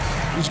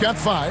 He's got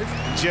 5.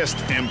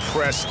 Just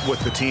impressed with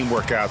the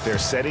teamwork out there,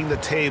 setting the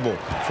table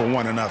for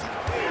one another.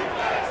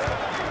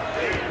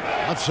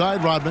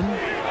 Outside Rodman.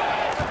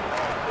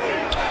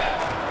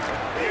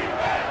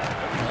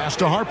 Pass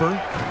to Harper.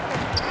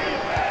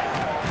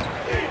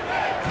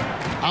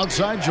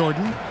 Outside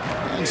Jordan.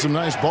 And some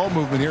nice ball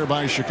movement here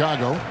by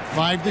Chicago.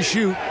 5 to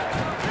shoot.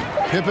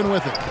 Pippen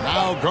with it.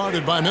 Now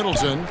guarded by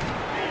Middleton.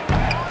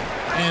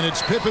 And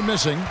it's Pippen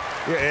missing.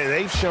 Yeah,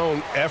 they've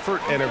shown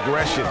effort and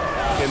aggression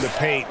in the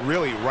paint,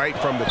 really right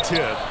from the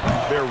tip.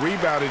 Their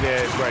rebounding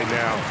edge right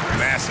now,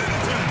 massive.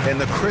 And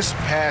the crisp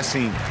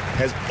passing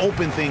has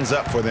opened things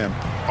up for them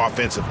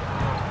offensively.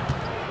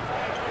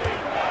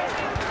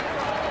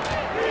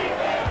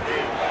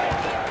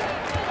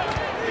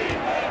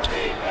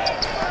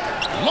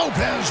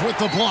 Lopez with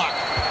the block.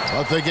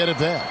 But they get it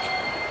back.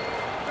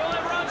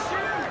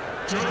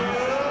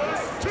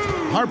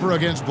 Harper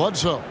against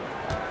Bledsoe.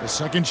 The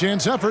second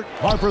chance effort.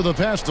 Harper the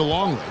pass to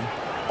Longley.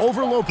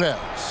 Over Lopez.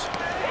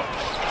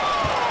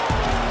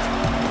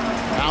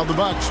 Now the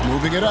Bucks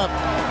moving it up.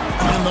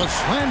 And the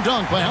slam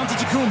dunk by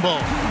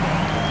Antetokounmpo.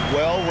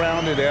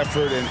 Well-rounded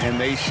effort, and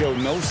they show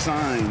no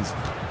signs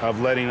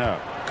of letting up.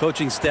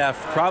 Coaching staff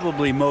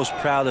probably most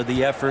proud of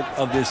the effort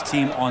of this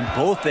team on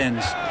both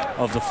ends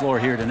of the floor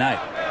here tonight.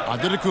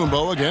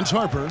 Antetokounmpo against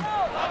Harper.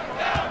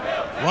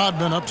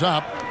 Rodman up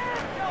top.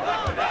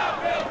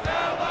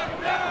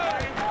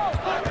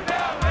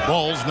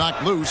 Ball's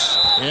knocked loose,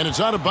 and it's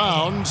out of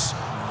bounds.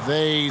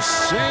 They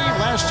say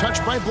last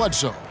touch by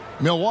Bledsoe.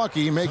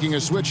 Milwaukee making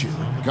a switch here.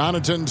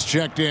 Connaughton's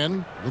checked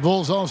in. The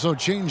Bulls also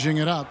changing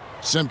it up.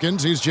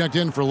 Simpkins, he's checked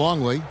in for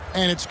Longley.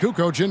 And it's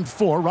Kukoc in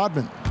for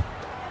Rodman.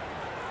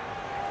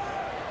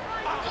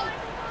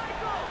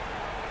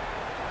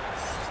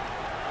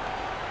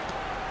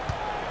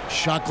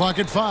 Shot clock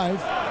at 5.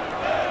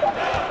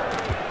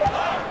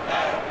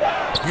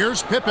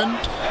 Here's Pippen.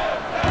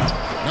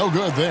 No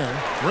good there.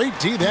 Great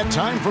D that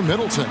time from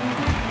Middleton.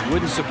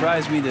 Wouldn't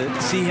surprise me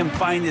to see him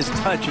find his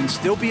touch and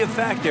still be a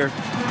factor.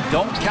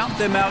 Don't count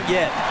them out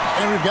yet.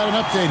 And we've got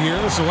an update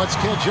here, so let's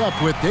catch up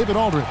with David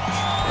Aldridge.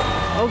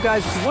 Oh,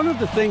 guys, one of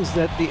the things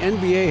that the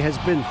NBA has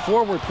been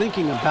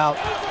forward-thinking about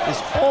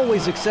is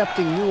always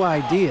accepting new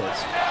ideas.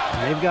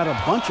 And they've got a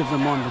bunch of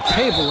them on the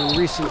table in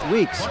recent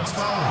weeks.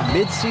 A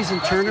mid-season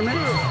tournament,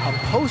 a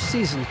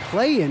postseason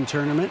play-in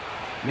tournament,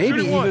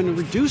 maybe even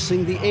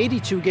reducing the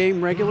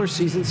 82-game regular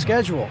season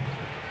schedule.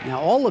 Now,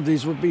 all of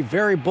these would be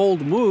very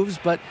bold moves,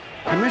 but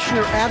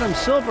Commissioner Adam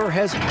Silver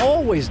has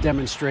always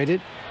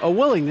demonstrated a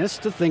willingness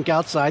to think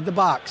outside the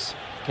box.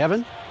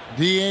 Kevin?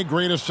 DA,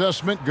 great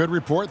assessment. Good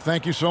report.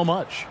 Thank you so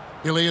much.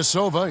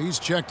 Ilyasova, he's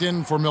checked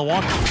in for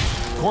Milwaukee.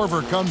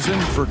 Korver comes in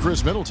for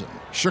Chris Middleton.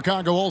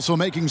 Chicago also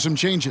making some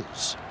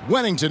changes.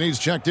 Wennington, he's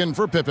checked in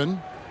for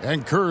Pippen.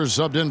 And Kerr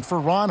subbed in for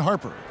Ron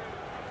Harper.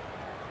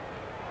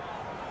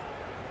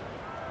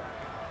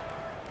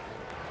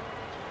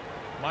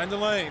 Mind the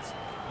lanes.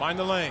 Mind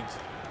the lanes.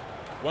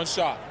 One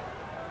shot.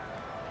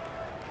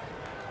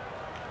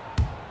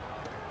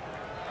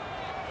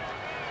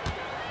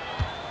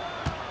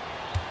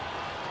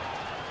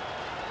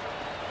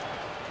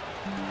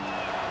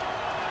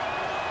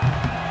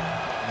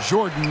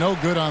 Jordan, no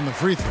good on the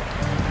free throw.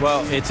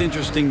 Well, it's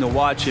interesting to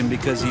watch him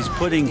because he's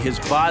putting his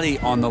body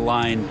on the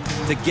line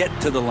to get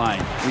to the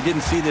line. We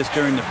didn't see this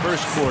during the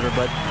first quarter,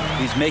 but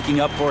he's making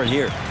up for it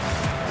here.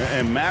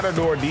 And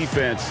Matador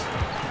defense,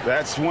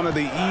 that's one of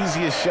the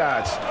easiest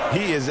shots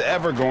he is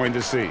ever going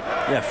to see.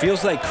 Yeah,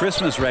 feels like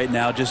Christmas right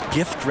now, just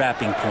gift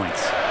wrapping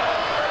points.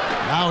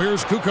 Now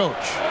here's Kukoc.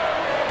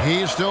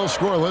 He's still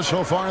scoreless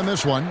so far in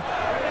this one.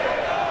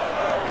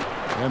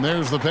 And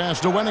there's the pass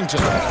to Wennington.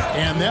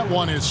 And that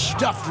one is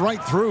stuffed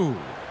right through.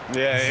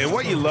 Yeah, and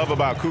what you love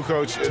about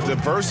Kukoc, the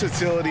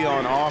versatility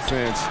on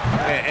offense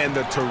and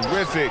the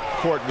terrific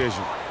court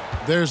vision.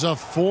 There's a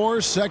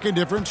 4-second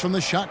difference from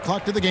the shot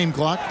clock to the game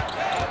clock.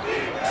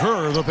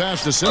 Kerr, the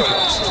pass to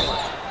Simpkins.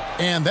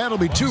 And that'll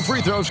be 2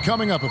 free throws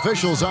coming up.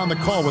 Officials on the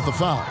call with the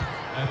foul.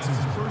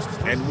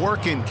 And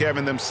working,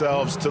 Kevin,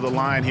 themselves to the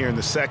line here in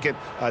the second.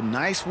 A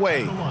nice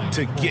way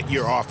to get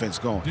your offense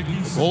going.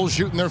 Bulls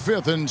shooting their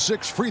 5th and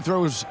 6 free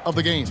throws of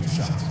the game.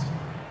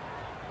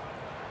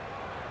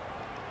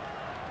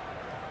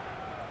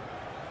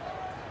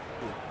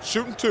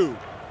 Shooting 2.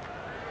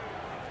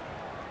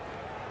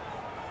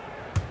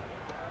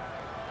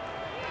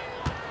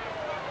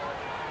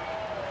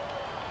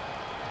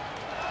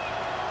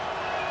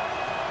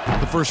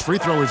 The first free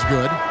throw is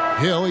good.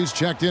 Hill, he's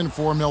checked in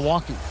for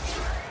Milwaukee.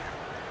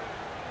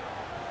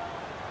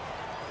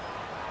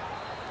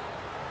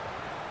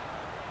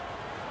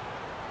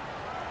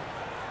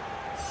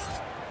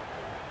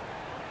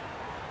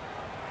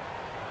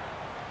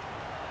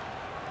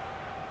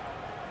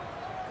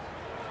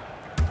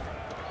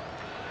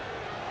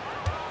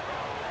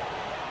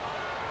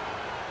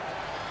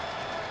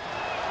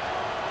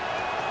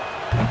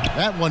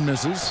 That one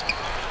misses.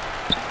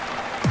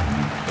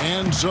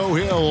 And so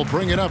Hill will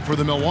bring it up for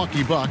the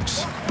Milwaukee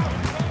Bucks.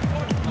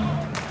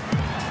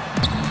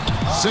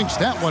 Sinks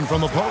that one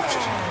from the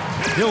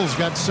post. Hill's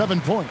got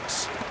 7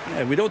 points.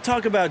 Yeah, we don't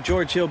talk about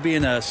George Hill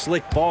being a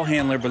slick ball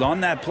handler, but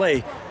on that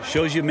play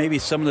shows you maybe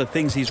some of the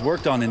things he's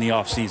worked on in the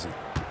offseason.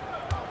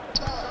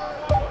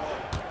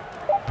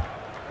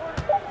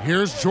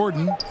 Here's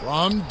Jordan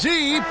from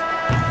deep.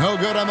 No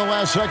good on the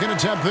last second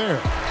attempt there.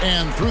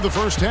 And through the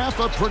first half,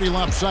 a pretty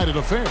lopsided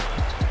affair.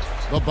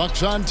 The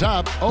Bucks on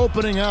top,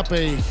 opening up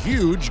a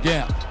huge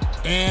gap.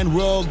 And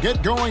we'll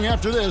get going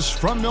after this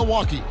from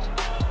Milwaukee.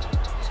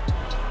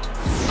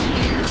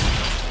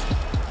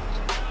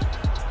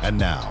 And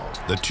now,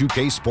 the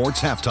 2K Sports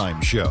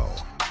Halftime Show.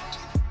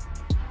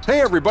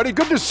 Hey everybody,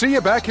 good to see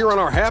you back here on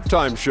our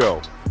halftime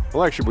show.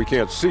 Well, actually, we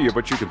can't see you,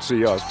 but you can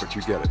see us, but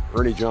you get it.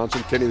 Ernie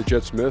Johnson, Kenny the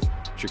Jet Smith,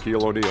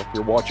 Shaquille O'Neal.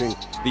 You're watching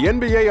the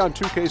NBA on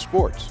 2K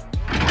Sports.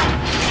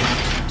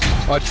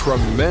 A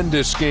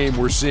tremendous game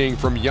we're seeing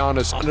from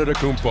Giannis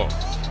Antetokounmpo.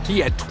 He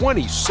had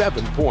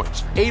 27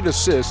 points, 8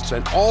 assists,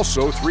 and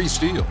also 3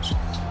 steals.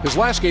 His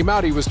last game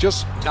out, he was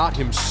just not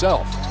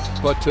himself.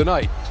 But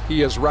tonight,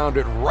 he has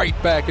rounded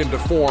right back into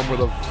form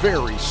with a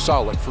very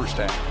solid first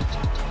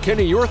half.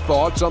 Kenny, your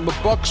thoughts on the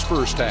Bucks'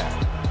 first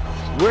half?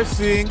 We're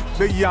seeing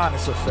the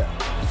Giannis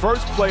effect.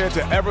 First player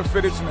to ever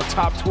finish in the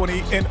top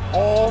 20 in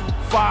all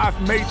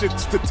 5 major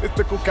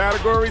statistical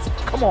categories.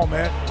 Come on,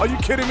 man. Are you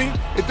kidding me?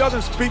 It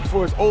doesn't speak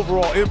for his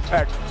overall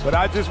impact, but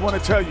I just want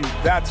to tell you,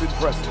 that's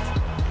impressive.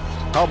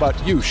 How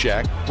about you,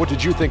 Shaq? What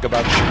did you think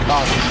about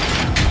Chicago?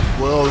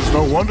 Well, it's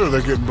no wonder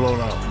they're getting blown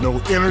out. No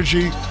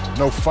energy,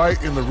 no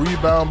fight in the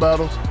rebound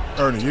battle.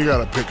 Ernie, you got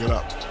to pick it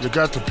up. You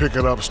got to pick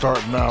it up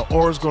starting now,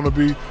 or it's going to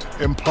be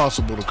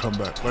impossible to come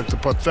back. Like the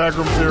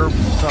Pythagorean theorem,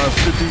 times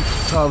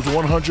 50, times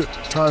 100,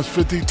 times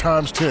 50,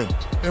 times 10.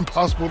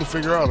 Impossible to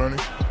figure out,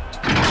 Ernie.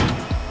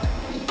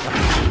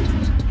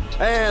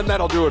 And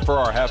that'll do it for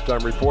our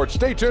halftime report.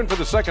 Stay tuned for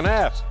the second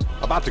half.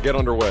 About to get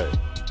underway.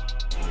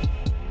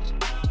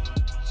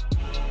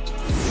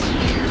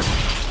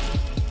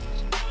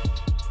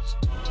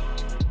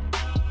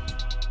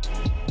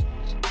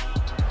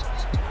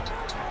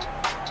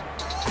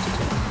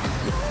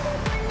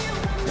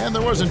 And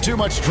there wasn't too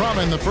much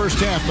drama in the first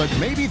half, but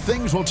maybe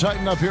things will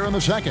tighten up here in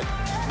the second.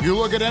 You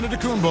look at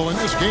Antetokounmpo, and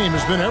this game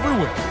has been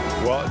everywhere.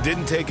 Well, it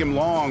didn't take him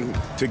long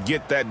to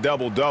get that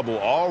double-double.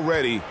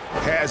 Already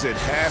has it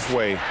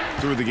halfway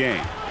through the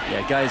game.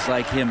 Yeah, guys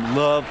like him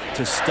love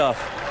to stuff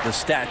the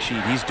stat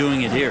sheet. He's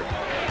doing it here.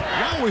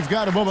 Now we've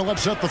got a moment.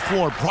 Let's set the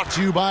floor. Brought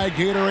to you by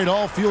Gatorade,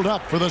 all fueled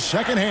up for the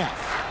second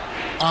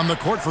half. On the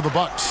court for the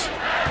Bucks,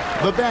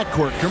 the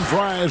backcourt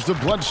comprised of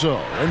Bledsoe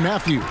and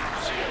Matthews.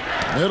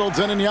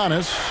 Middleton and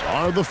Giannis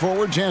are the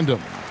forward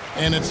tandem.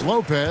 And it's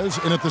Lopez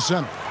in at the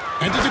center.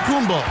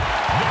 Antetokounmpo.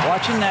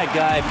 Watching that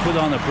guy put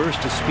on a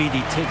burst of speed,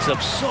 he takes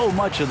up so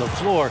much of the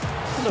floor.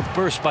 What a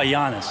burst by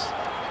Giannis.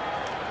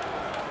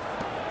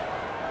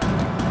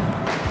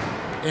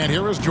 And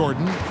here is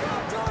Jordan.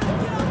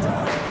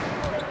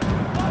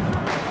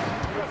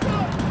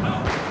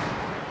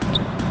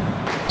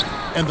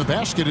 And the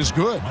basket is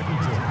good.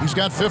 He's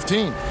got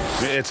 15.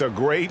 It's a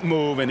great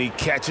move, and he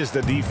catches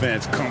the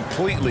defense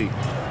completely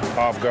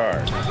off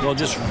guard. Well,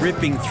 just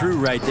ripping through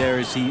right there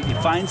as he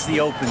finds the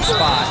open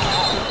spot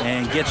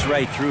and gets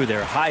right through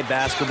there. High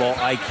basketball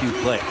IQ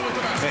play.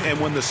 And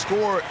when the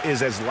score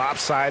is as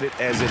lopsided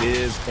as it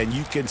is, and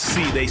you can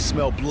see they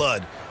smell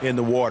blood in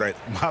the water,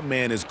 my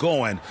man is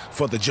going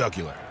for the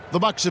jugular. The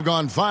Bucks have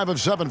gone 5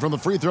 of 7 from the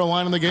free throw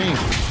line in the game.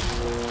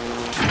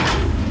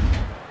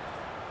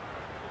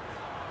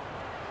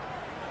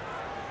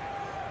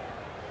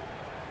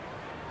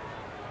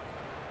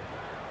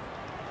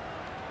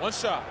 One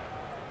shot.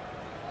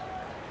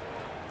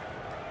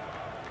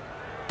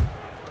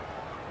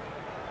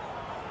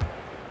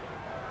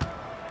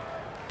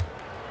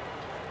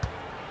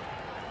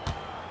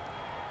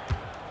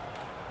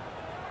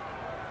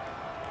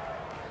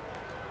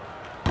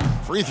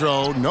 Free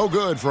throw, no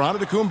good for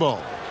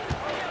Antetokounmpo.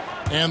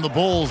 And the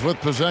Bulls with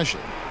possession.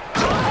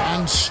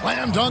 And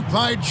slam dunk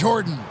by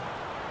Jordan.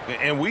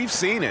 And we've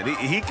seen it.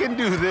 He can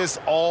do this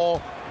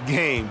all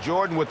game.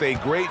 Jordan with a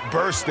great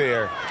burst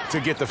there to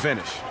get the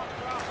finish.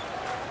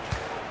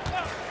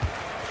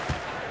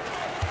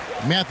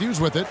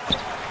 Matthews with it.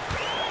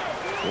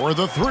 For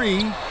the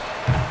three.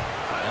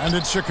 And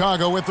it's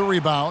Chicago with the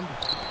rebound.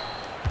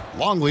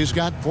 Longley's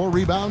got 4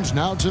 rebounds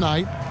now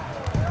tonight.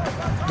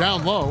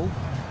 Down low.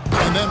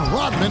 And then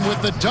Rodman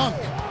with the dunk.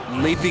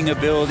 Leaping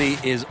ability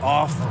is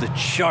off the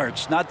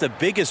charts. Not the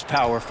biggest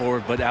power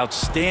forward, but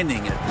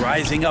outstanding at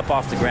rising up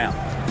off the ground.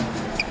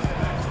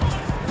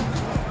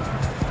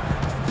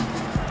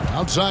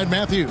 Outside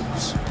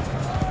Matthews.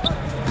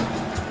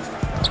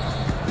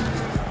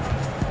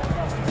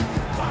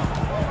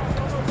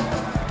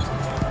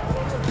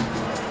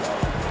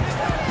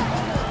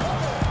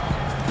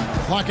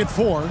 Clock at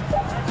 4.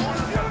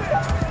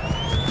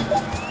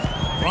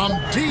 From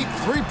deep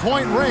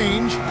three-point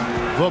range,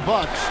 the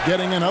Bucks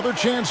getting another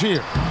chance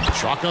here.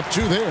 Chalk up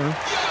 2 there,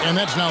 and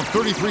that's now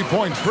 33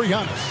 points for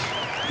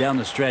Giannis. Down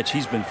the stretch,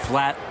 he's been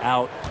flat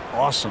out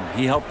awesome.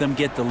 He helped them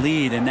get the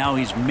lead, and now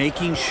he's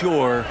making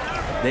sure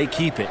they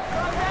keep it.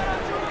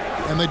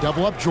 And they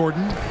double up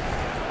Jordan.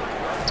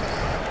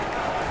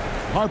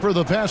 Harper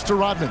the pass to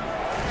Rodman.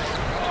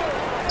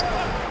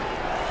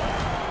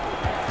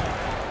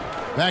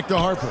 Back to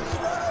Harper.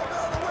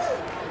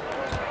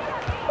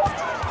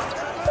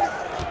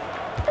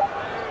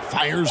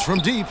 Fires from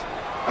deep.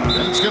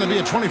 And it's going to be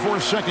a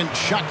 24-second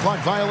shot clock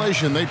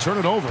violation. They turn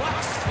it over.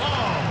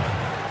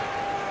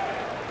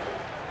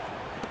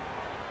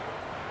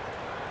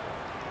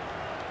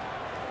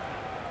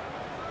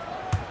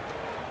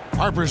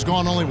 Harper's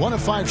gone only 1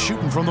 of 5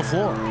 shooting from the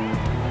floor.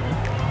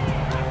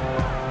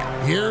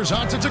 Here's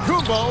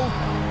Antetokounmpo.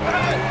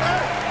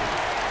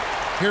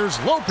 Here's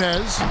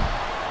Lopez.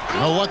 You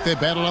know what? They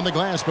battled on the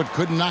glass but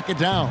couldn't knock it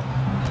down.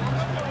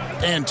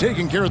 And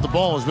taking care of the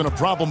ball has been a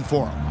problem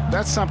for them.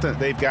 That's something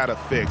they've got to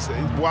fix.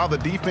 While the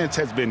defense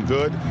has been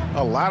good,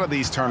 a lot of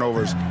these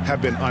turnovers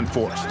have been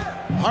unforced.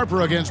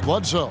 Harper against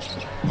Bledsoe.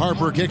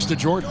 Harper kicks to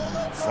Jordan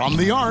from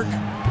the arc.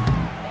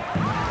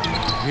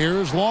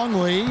 Here's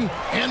Longley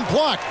and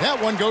blocked.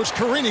 That one goes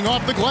careening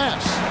off the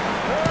glass.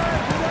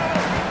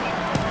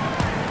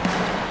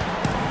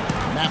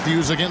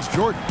 Matthews against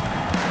Jordan.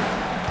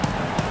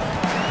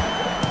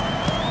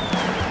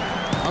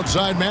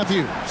 Outside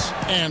Matthews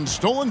and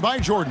stolen by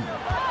Jordan.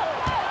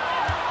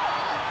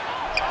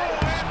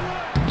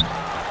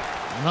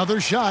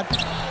 Another shot.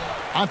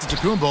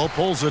 Antetokounmpo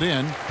pulls it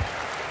in.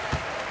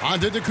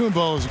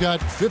 Antetokounmpo's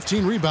got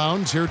 15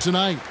 rebounds here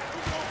tonight.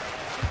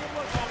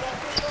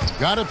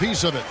 Got a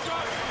piece of it.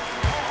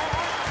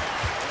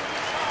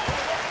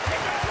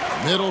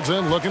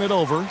 Middleton looking it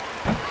over.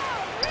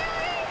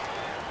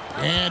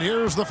 And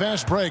here's the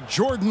fast break.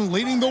 Jordan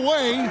leading the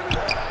way.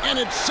 And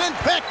it's sent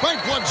back by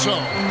Bledsoe.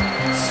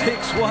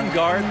 6'1"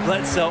 guard.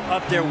 Bledsoe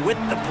up there with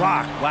the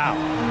block. Wow.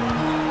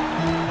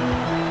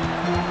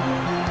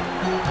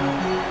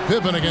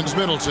 Pippen against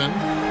Middleton.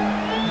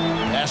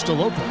 Pass to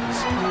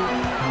Lopez.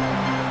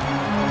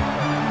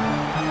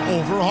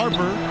 Over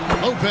Harper.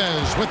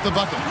 Lopez with the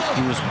bucket.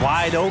 He was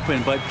wide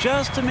open, but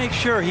just to make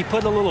sure, he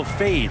put a little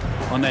fade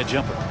on that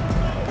jumper.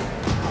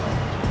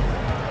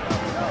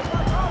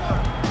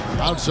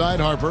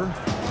 Outside Harper.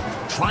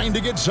 Trying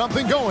to get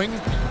something going.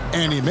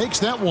 And he makes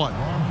that one.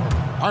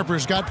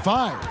 Harper's got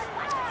 5.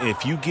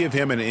 If you give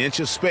him an inch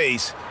of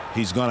space,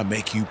 he's going to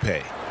make you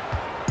pay.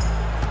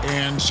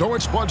 And so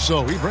it's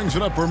Bledsoe. He brings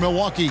it up for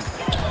Milwaukee.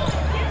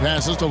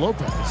 Passes to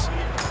Lopez.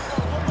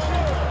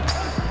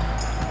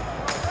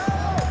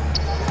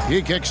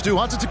 He kicks to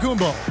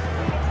Antetokounmpo.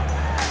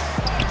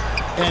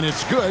 And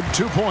it's good.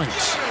 2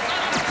 points.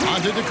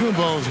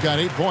 Antetokounmpo's got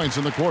 8 points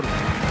in the quarter.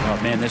 Oh,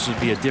 man, this would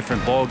be a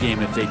different ball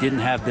game if they didn't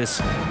have this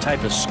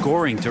type of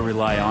scoring to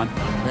rely on.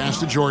 Pass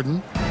to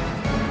Jordan.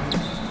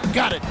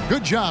 Got it.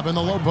 Good job in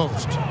the low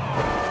post.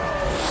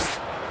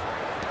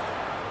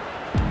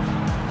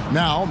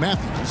 Now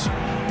Matthews.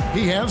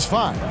 He has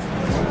 5.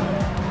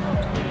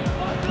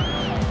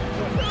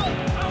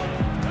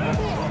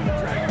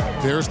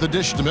 There's the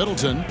dish to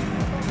Middleton.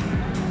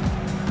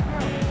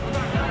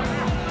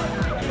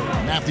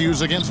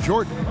 Matthews against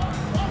Jordan.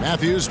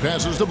 Matthews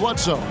passes to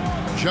Bledsoe.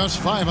 Just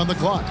 5 on the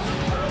clock.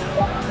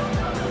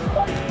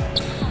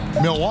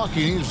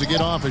 Milwaukee needs to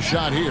get off a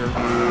shot here.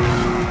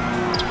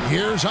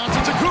 Here's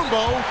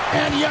Antetokounmpo,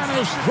 and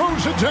Giannis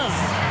throws it down.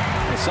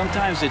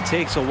 Sometimes it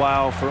takes a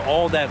while for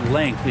all that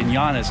length in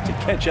Giannis to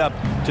catch up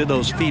to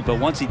those feet, but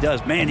once he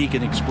does, man, he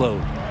can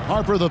explode.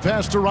 Harper the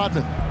pass to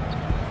Rodman.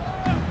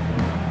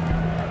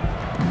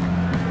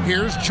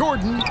 Here's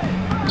Jordan,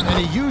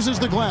 and he uses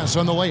the glass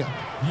on the layup.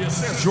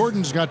 Yes.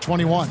 Jordan's got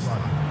 21.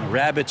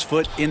 Rabbit's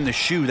foot in the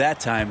shoe that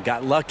time.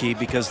 Got lucky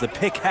because the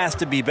pick has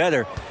to be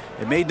better.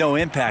 It made no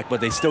impact,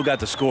 but they still got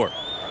the score.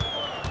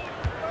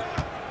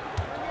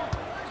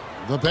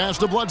 The pass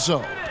to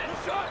Bledsoe.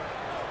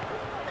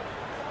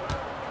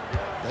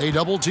 They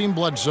double team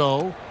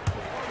Bledsoe.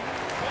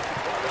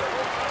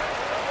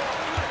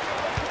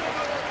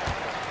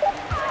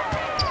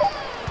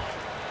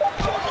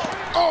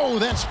 Oh,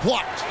 that's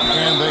blocked.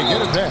 And they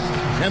get it back.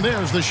 And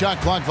there's the shot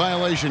clock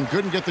violation.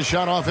 Couldn't get the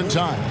shot off in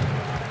time.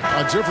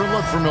 A different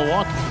look for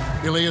Milwaukee.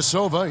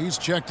 Ilyasova, he's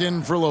checked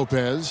in for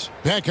Lopez.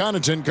 Pat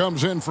Connaughton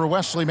comes in for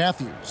Wesley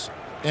Matthews.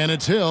 And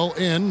it's Hill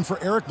in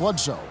for Eric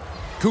Bledsoe.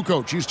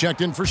 Kukoc, he's checked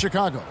in for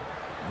Chicago.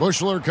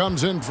 Bushler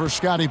comes in for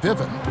Scottie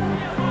Pippen.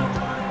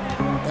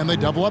 And they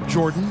double up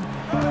Jordan.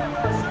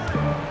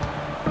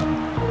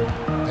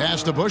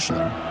 Pass to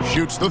Bushler.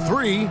 Shoots the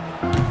three.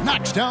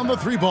 Knocks down the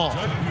three ball.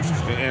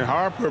 And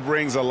Harper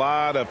brings a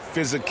lot of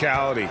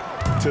physicality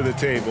to the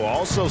table.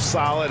 Also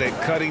solid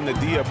at cutting the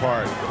D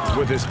apart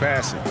with his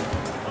passing.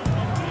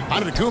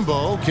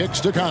 Antetokounmpo kicks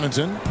to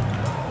Connaughton.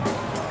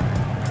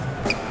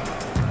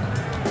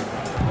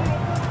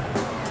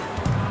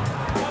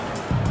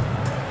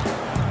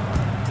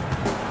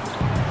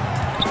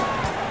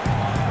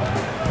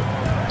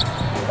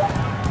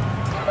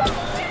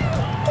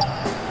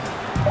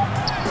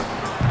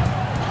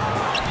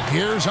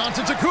 Here's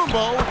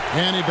Antetokounmpo,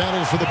 and he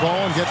battles for the ball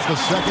and gets the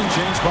second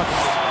chance bucket.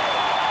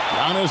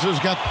 Giannis has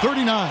got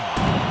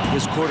 39.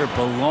 This quarter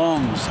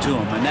belongs to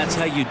him, and that's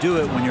how you do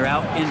it when you're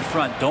out in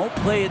front. Don't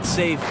play it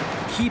safe.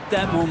 Keep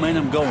that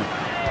momentum going.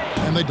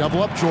 And they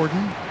double up Jordan.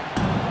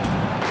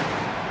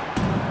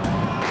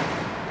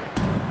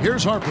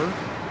 Here's Harper.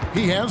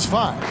 He has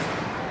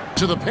 5.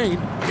 To the paint.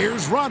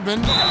 Here's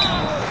Rodman.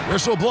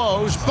 Whistle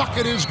blows.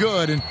 Bucket is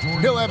good, and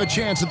he'll have a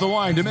chance at the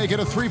line to make it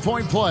a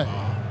three-point play.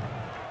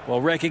 Well,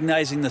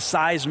 recognizing the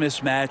size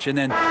mismatch and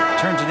then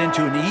turns it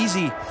into an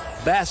easy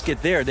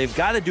basket there. They've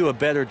got to do a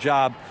better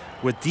job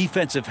with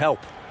defensive help.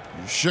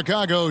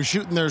 Chicago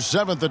shooting their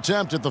 7th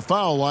attempt at the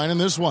foul line in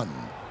this one.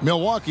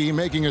 Milwaukee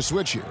making a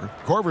switch here.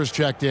 Korver's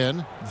checked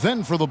in.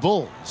 Then for the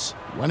Bulls.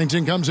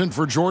 Wennington comes in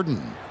for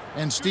Jordan.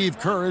 And Steve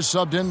Kerr is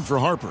subbed in for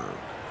Harper.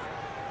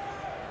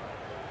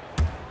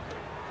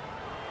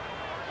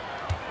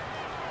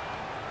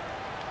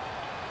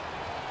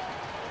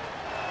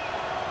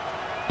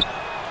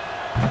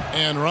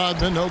 And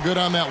Rodman, no good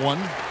on that one.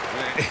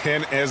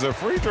 And as a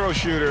free throw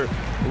shooter,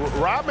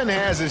 Rodman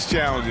has his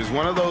challenges.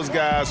 One of those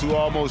guys who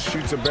almost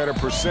shoots a better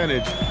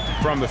percentage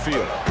from the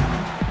field.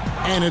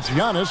 And it's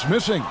Giannis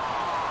missing.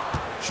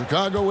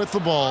 Chicago with the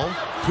ball.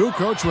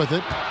 Kukoc with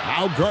it.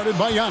 Now guarded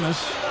by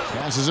Giannis.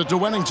 Passes it to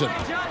Wennington.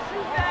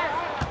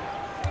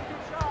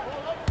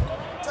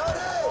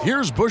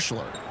 Here's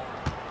Bushler.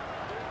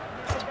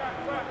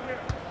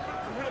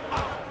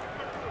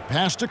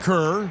 Pass to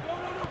Kerr.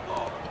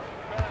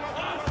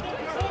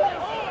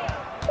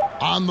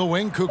 On the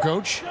wing,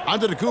 Kukoc.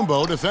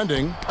 Antetokounmpo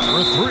defending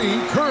for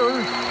 3.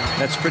 Kerr.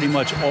 That's pretty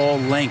much all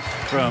length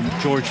from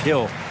George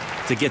Hill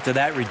to get to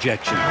that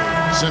rejection.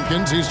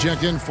 Simpkins, he's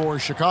checked in for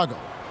Chicago.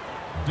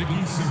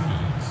 Diggy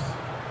Simpkins.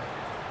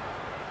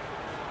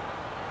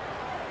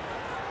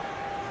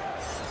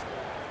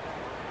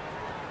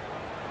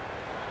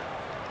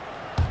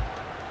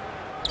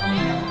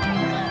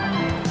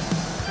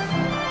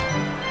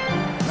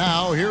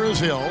 Now here is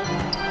Hill.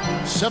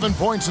 7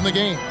 points in the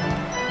game.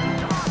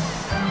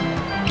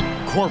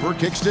 Korver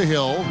kicks to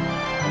Hill.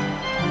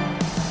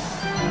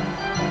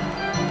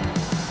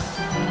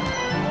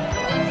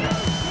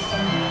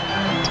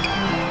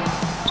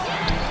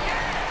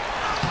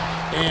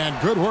 And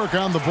good work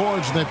on the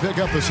boards, and they pick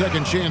up the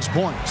second chance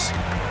points.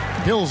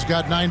 Hill's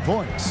got 9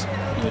 points.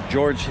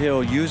 George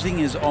Hill using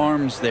his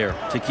arms there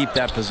to keep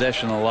that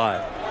possession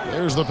alive.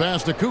 There's the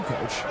pass to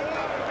Kukoc.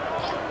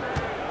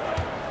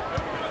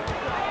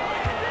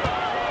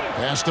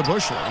 Pass to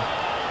Bushler.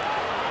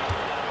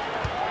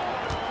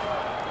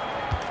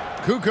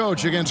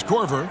 Kukoc against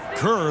Korver.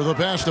 Kerr, the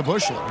pass to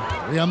Bushler.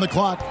 3 on the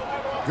clock.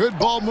 Good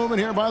ball movement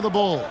here by the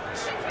Bulls.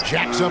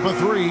 Jacks up a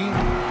 3.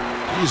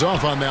 He's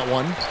off on that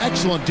one.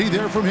 Excellent D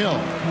there from Hill.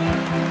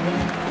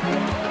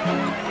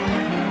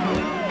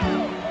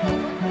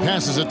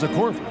 Passes it to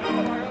Korver.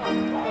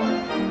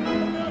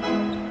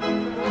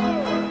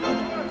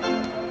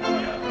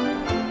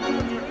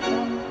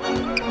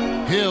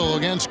 Hill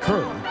against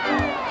Kerr.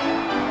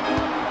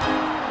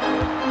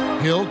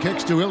 Hill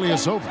kicks to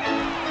Ilyasova.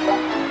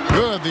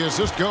 Good. The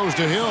assist goes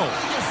to Hill.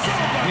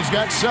 He's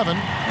got 7.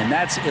 And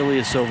that's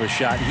Ilyasova's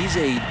shot. He's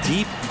a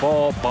deep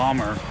ball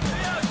bomber.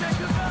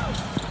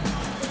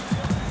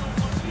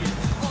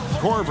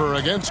 Korver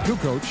against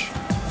Kukoc.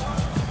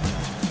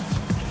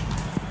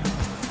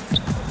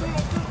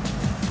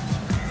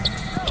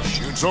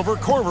 Shoots over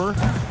Korver.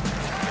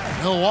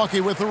 Milwaukee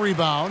with the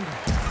rebound.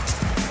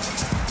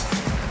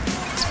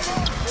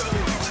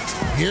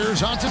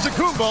 Here's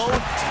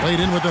Antetokounmpo. Laid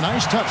in with a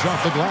nice touch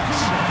off the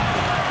glass.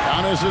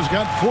 Giannis has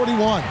got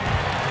 41.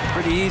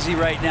 Pretty easy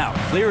right now.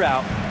 Clear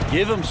out.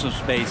 Give him some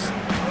space.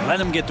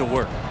 Let him get to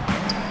work.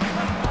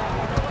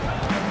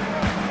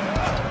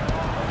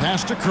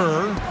 Pass to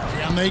Kerr.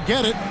 And they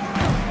get it.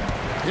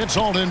 It's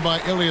hauled in by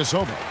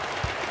Ilyasova.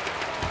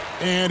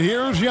 And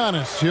here's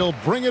Giannis. He'll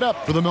bring it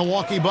up for the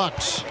Milwaukee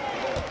Bucks.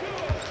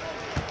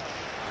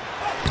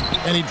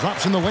 And he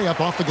drops in the layup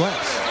off the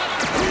glass.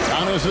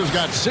 Giannis has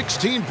got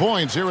 16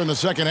 points here in the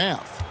second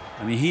half.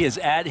 I mean, he is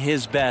at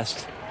his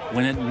best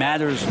when it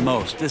matters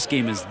most. This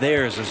game is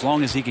theirs as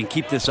long as he can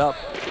keep this up.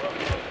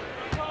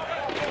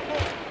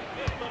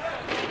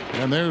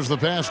 And there's the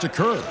pass to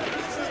Kerr.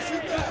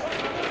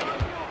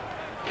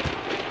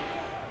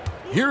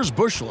 Here's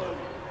Bushler.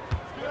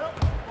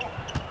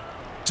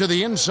 To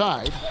the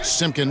inside,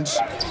 Simpkins.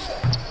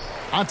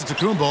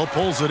 Antetokounmpo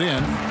pulls it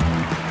in.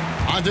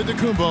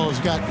 Antetokounmpo's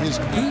got his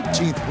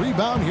 18th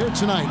rebound here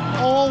tonight,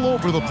 all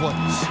over the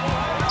place.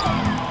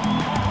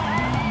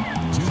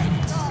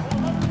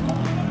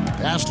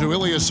 Pass to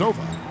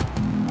Ilyasova.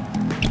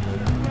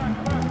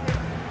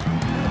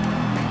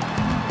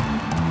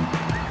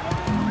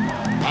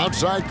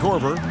 Outside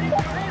Korver.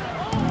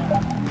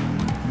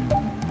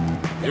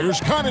 Here's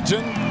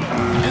Connaughton.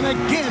 And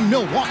again,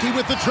 Milwaukee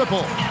with the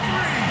triple.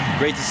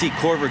 Great to see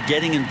Korver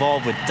getting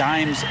involved with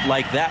dimes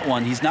like that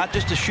one. He's not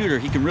just a shooter.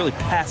 He can really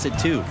pass it,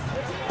 too.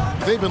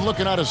 They've been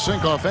looking out of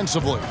sync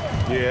offensively.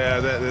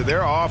 Yeah,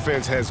 their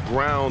offense has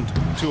ground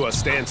to a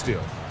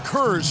standstill.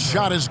 Kerr's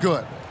shot is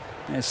good.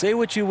 And say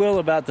what you will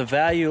about the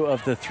value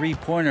of the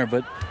three-pointer,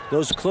 but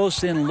those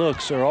close-in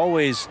looks are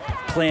always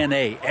plan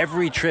A.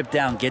 Every trip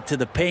down, get to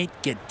the paint,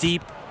 get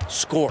deep,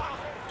 score.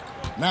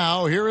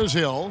 Now here is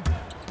Hill.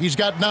 He's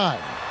got 9.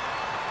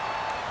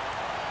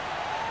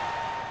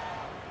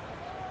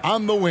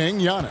 On the wing,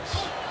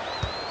 Giannis.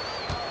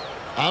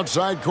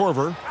 Outside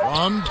Korver.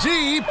 From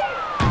deep.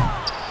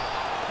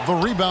 The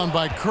rebound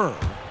by Kerr.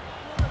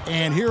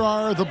 And here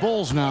are the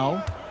Bulls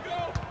now.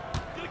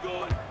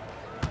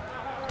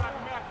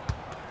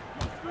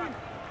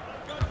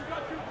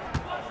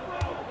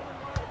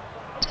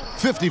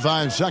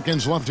 .55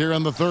 seconds left here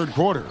in the third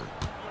quarter.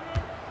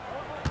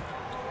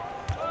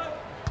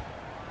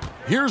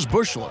 Here's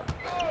Bushler.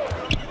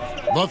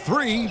 The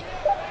three.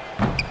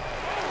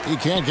 He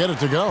can't get it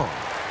to go.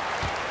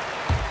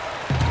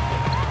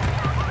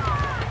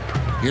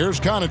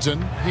 Here's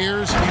Connaughton.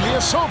 Here's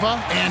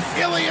Ilyasova. And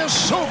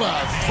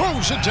Ilyasova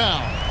throws it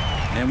down.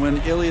 And when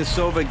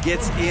Ilyasova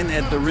gets in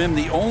at the rim,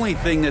 the only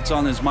thing that's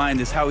on his mind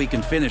is how he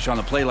can finish on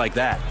a play like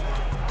that.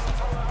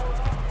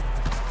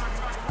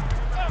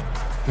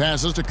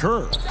 Passes to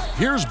Kerr.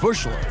 Here's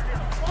Bushler.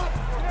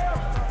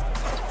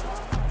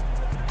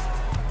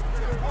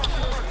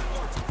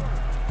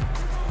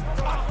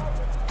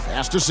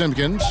 Pass to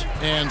Simpkins.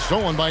 And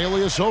stolen by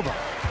Ilyasova.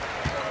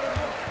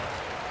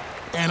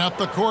 And up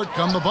the court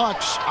come the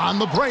Bucks on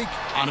the break.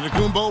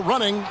 Antetokounmpo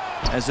running.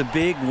 As a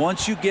big,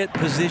 once you get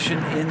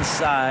position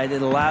inside,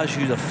 it allows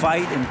you to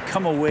fight and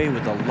come away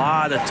with a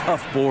lot of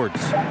tough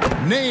boards.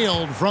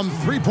 Nailed from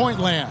three-point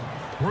land.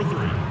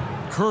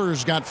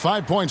 Kerr's got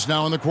 5 points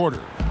now in the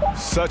quarter.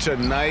 Such a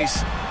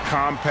nice,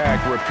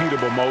 compact,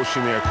 repeatable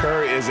motion there.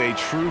 Kerr is a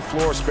true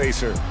floor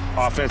spacer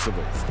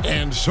offensively.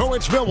 And so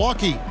it's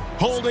Milwaukee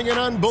holding an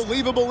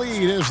unbelievable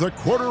lead as the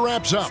quarter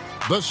wraps up.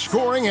 The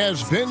scoring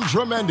has been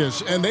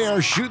tremendous, and they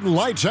are shooting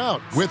lights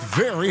out with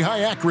very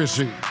high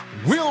accuracy.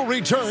 We'll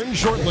return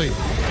shortly.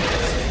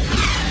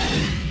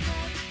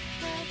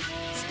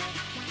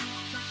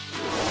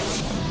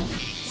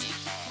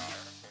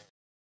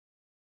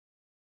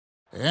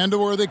 And a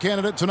worthy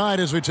candidate tonight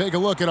as we take a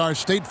look at our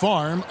State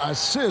Farm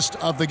assist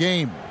of the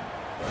game.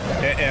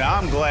 And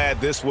I'm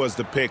glad this was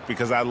the pick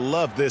because I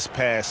love this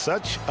pass.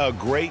 Such a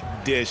great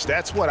dish.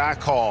 That's what I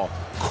call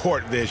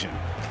court vision.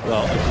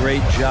 Well, a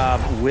great job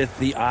with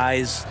the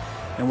eyes.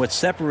 And what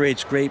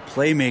separates great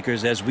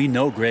playmakers, as we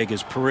know, Greg,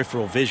 is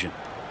peripheral vision.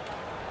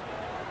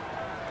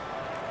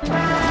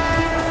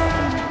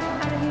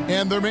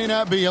 And there may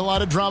not be a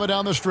lot of drama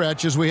down the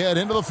stretch as we head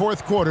into the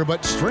fourth quarter,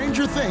 but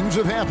stranger things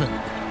have happened.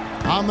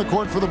 On the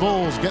court for the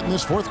Bulls, getting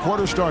this fourth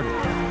quarter started.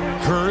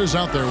 Kerr is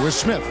out there with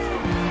Smith.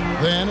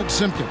 Then it's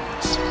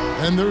Simpkins.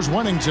 Then there's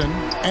Wennington,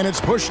 and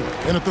it's Bushler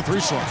in at the 3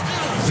 slot.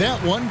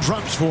 That one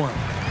drops for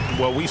him.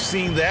 Well, we've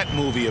seen that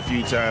movie a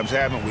few times,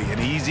 haven't we? An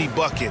easy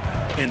bucket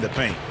in the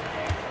paint.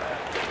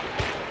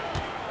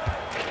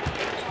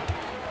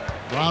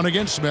 Brown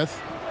against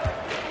Smith.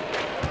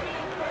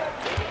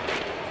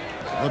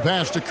 The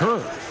pass to Kerr.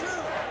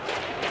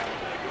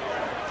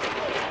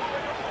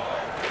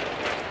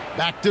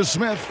 Back to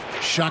Smith.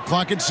 Shot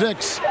clock at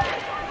 6.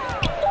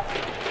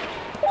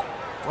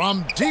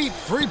 From deep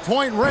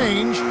three-point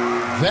range.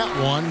 That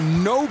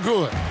one no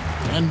good.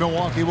 And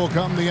Milwaukee will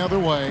come the other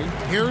way.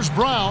 Here's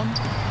Brown.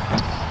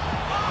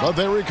 But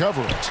they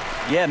recover it.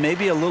 Yeah,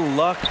 maybe a little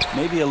luck,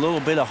 maybe a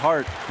little bit of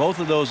heart. Both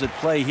of those at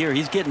play here.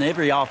 He's getting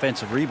every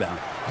offensive rebound.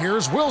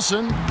 Here's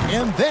Wilson,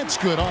 and that's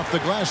good off the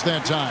glass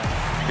that time.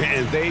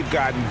 And they've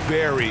gotten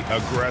very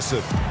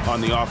aggressive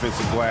on the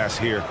offensive glass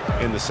here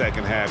in the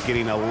second half,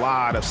 getting a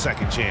lot of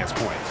second chance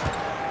points.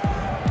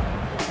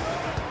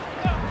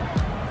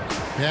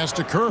 Pass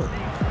to Kerr.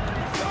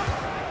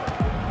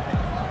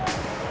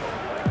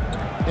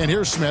 And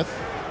here's Smith.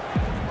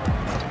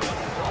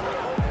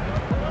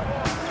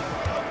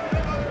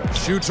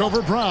 Shoots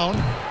over Brown.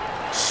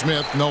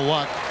 Smith, no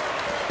luck.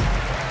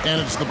 And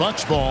it's the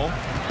Bucks ball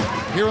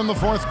here in the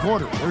fourth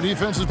quarter. Their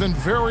defense has been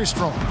very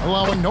strong,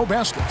 allowing no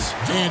baskets.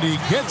 And he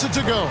gets it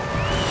to go.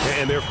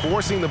 And they're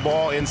forcing the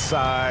ball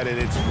inside, and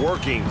it's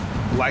working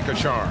like a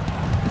charm.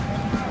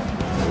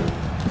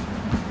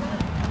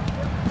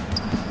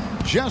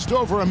 Just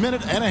over a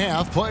minute and a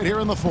half played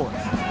here in the fourth.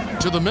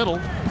 To the middle.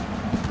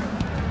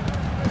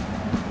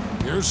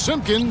 Here's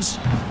Simpkins.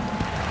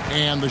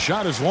 And the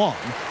shot is long.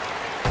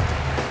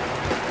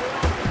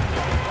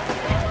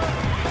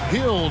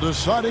 Hill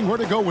deciding where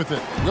to go with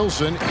it.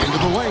 Wilson into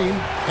the lane,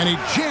 and he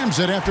jams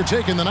it after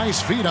taking the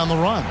nice feed on the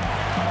run.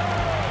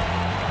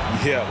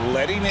 Yeah,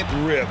 letting it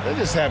rip. They're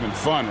just having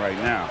fun right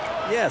now.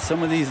 Yeah,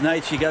 some of these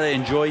nights you got to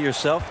enjoy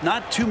yourself.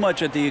 Not too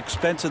much at the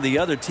expense of the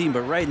other team,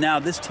 but right now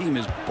this team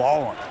is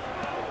balling.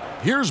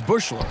 Here's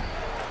Bushler.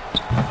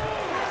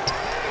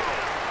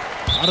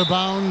 Out of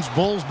bounds,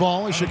 Bulls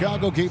ball as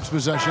Chicago keeps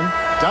possession.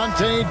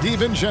 Dante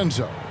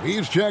DiVincenzo.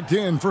 He's checked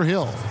in for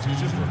Hill.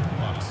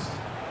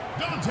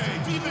 Dante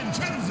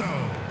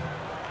DiVincenzo.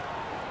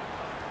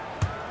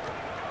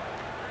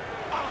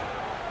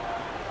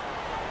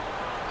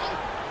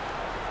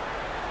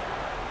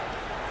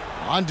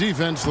 On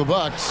defense, the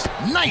Bucks.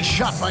 Nice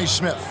shot by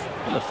Smith.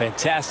 What a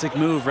fantastic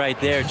move right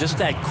there. Just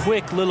that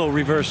quick little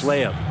reverse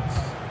layup.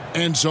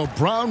 And so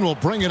Brown will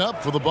bring it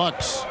up for the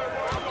Bucks.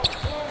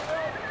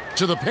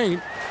 To the paint.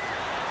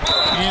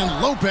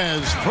 And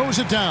Lopez throws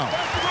it down.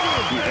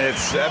 At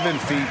 7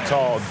 feet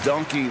tall,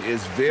 dunking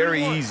is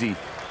very easy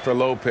for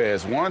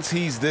Lopez. Once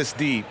he's this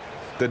deep,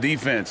 the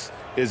defense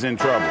is in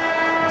trouble.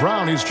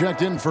 Brown is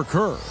checked in for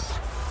Kerr.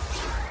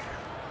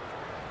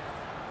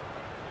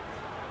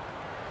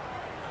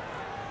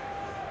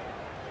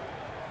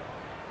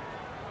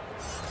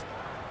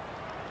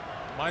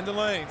 Mind the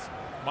lanes.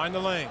 Mind the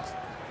lanes.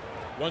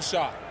 One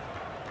shot.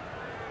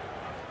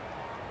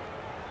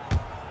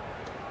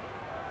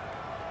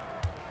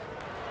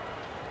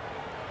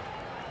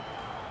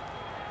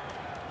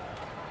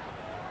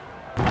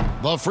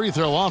 The free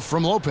throw off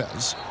from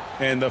Lopez.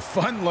 And the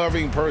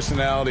fun-loving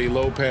personality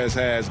Lopez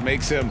has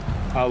makes him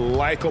a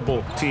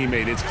likable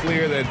teammate. It's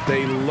clear that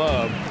they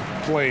love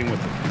playing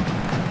with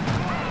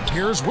him.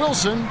 Here's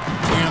Wilson.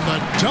 And the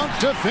dunk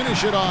to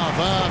finish it off.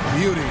 A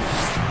beauty.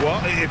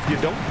 Well, if you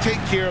don't take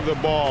care of the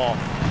ball,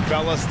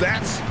 fellas,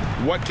 that's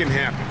what can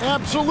happen.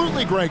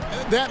 Absolutely, Greg.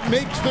 That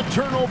makes the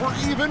turnover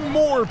even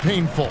more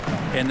painful.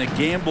 And the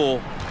gamble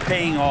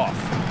paying off.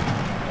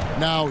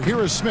 Now,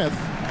 here is Smith.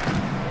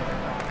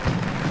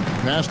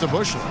 Pass to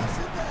Bushler.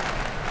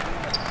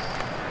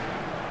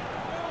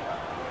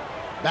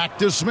 Back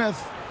to Smith.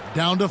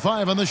 Down to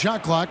 5 on the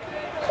shot clock.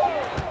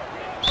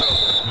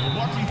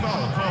 Milwaukee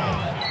foul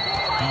called.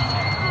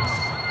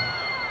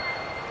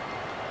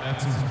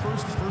 That's his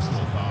first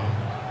personal foul.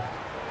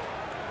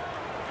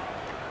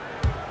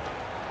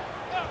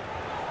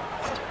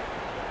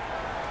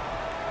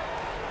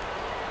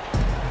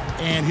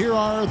 And here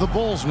are the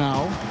Bulls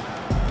now.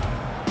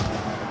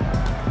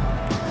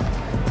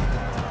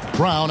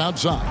 Brown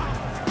outside.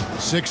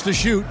 6 to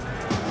shoot.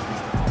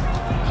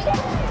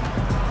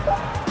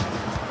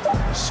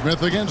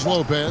 Smith against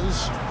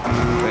Lopez.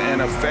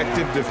 An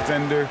effective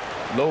defender.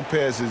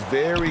 Lopez is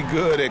very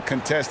good at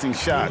contesting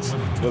shots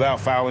without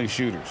fouling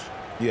shooters.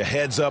 Yeah,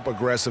 heads-up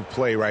aggressive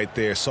play right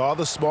there. Saw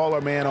the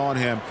smaller man on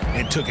him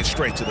and took it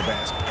straight to the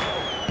basket.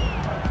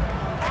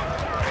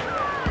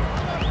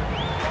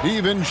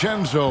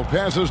 DiVincenzo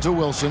passes to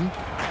Wilson.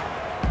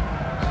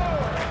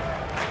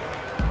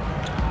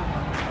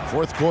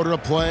 Fourth quarter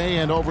of play,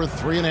 and over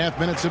 3.5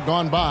 minutes have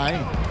gone by.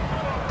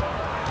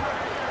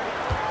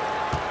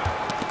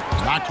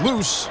 Knocked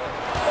loose.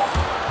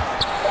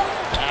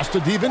 Pass to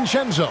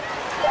DiVincenzo.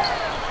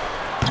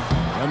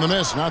 And the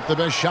miss, not the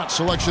best shot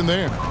selection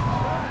there.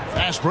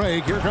 Fast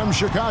break, here comes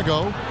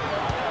Chicago.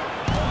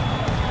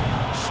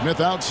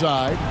 Smith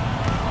outside.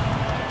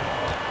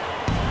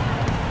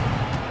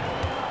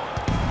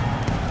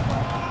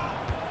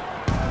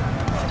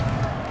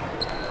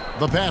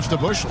 The pass to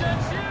Bushler.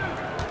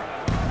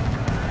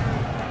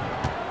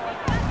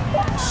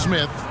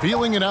 Smith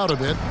feeling it out a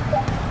bit.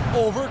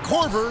 Over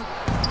Korver.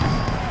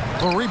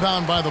 The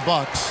rebound by the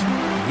Bucks.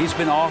 He's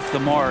been off the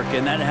mark,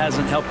 and that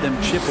hasn't helped them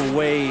chip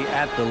away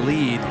at the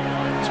lead.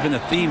 It's been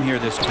a theme here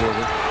this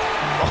quarter.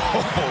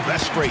 Oh,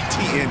 that's straight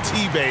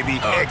TNT, baby.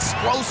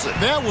 Explosive.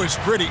 That was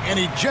pretty, and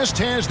he just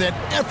has that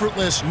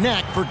effortless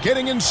knack for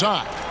getting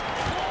inside.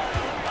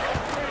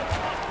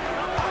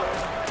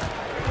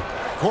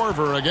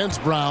 Korver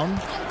against Brown.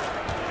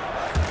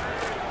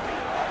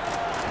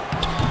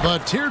 The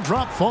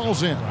teardrop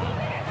falls in.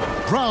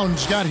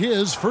 Brown's got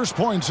his first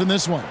points in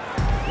this one.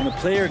 When a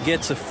player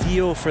gets a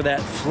feel for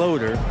that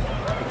floater,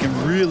 it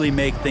can really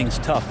make things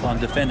tough on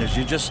defenders.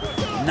 You're just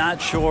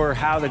not sure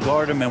how to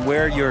guard them and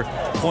where your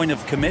point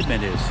of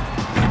commitment is.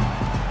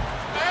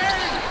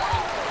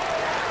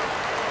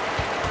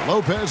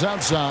 Lopez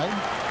outside.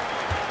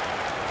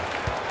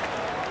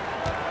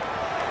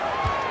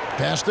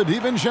 Pass to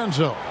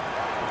DiVincenzo.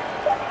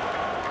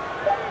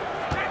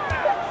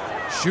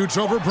 Shoots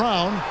over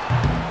Brown.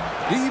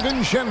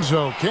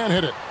 DiVincenzo can't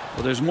hit it.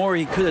 Well, there's more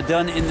he could have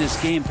done in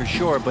this game for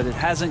sure, but it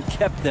hasn't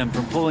kept them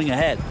from pulling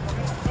ahead.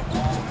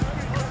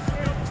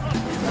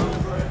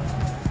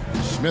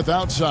 Smith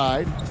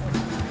outside.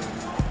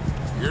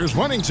 Here's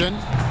Wennington.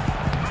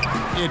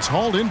 It's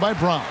hauled in by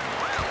Brown.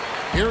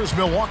 Here's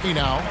Milwaukee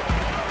now.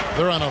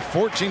 They're on a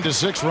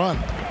 14-6 run.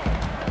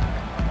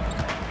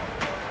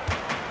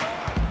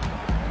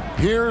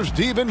 Here's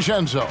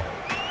DiVincenzo.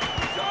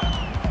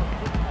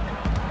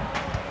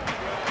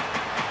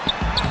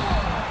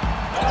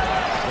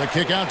 The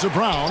kick out to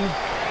Brown.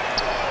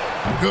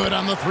 Good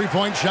on the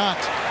three-point shot.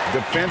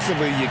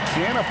 Defensively, you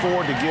can't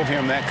afford to give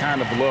him that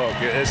kind of look,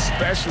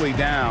 especially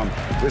down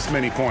this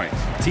many points.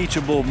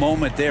 Teachable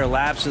moment there.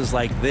 Lapses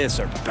like this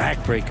are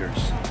backbreakers.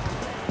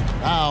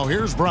 Now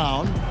here's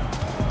Brown.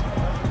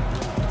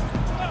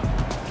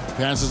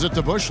 Passes it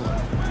to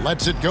Bushler.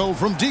 Lets it go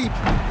from deep.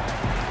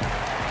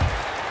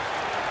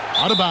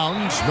 Out of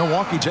bounds.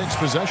 Milwaukee takes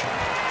possession.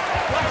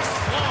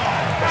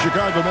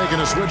 Chicago making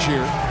a switch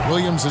here.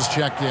 Williams is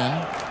checked in.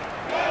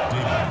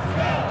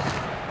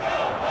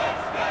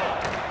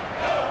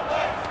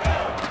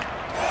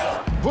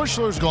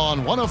 Bushler's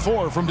gone 1 of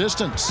 4 from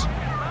distance.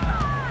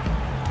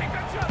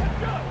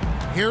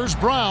 Here's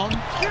Brown.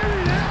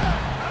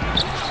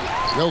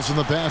 Wilson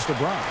the pass to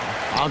Brown.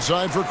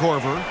 Outside for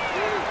Korver.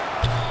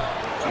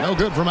 No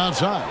good from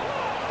outside.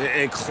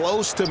 And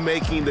close to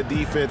making the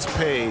defense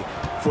pay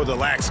for the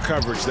lax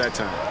coverage that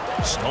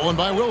time. Stolen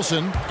by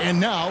Wilson. And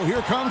now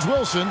here comes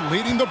Wilson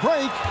leading the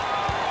break.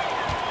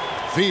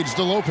 Feeds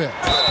to Lopez.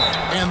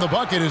 And the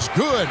bucket is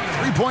good.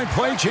 Three-point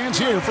play chance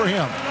here for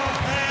him.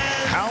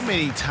 How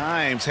many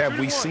times have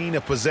we seen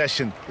a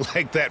possession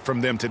like that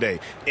from them today?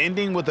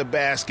 Ending with a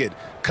basket,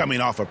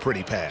 coming off a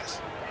pretty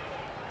pass.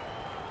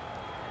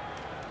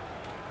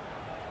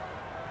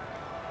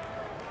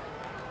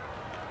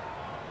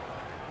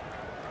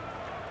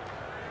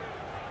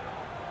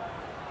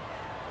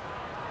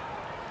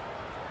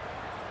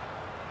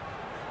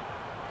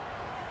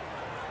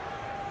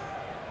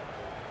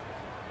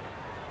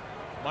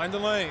 Mind the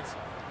lanes.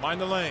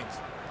 Mind the lanes.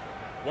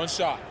 One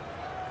shot.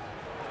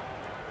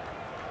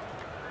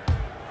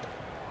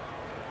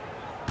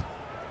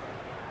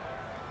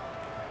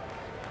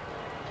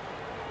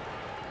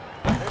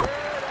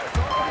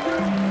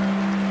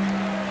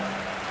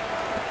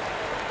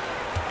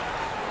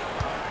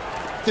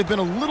 They've been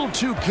a little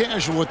too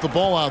casual with the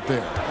ball out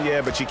there.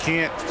 Yeah, but you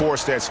can't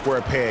force that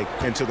square peg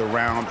into the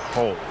round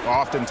hole.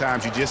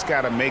 Oftentimes, you just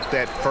got to make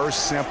that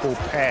first simple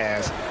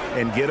pass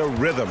and get a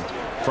rhythm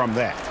from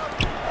that.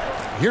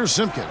 Here's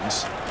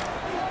Simpkins.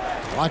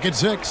 Lock at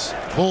 6.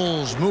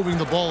 Bulls moving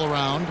the ball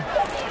around.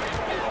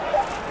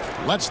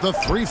 Lets the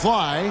three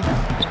fly.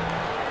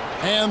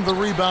 And the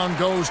rebound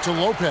goes to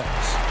Lopez.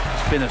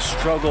 It's been a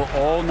struggle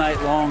all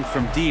night long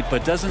from deep,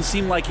 but doesn't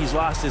seem like he's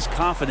lost his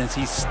confidence.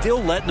 He's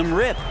still letting them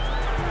rip.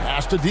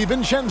 Pass to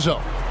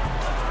DiVincenzo.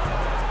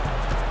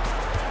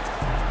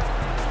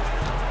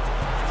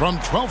 From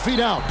 12 feet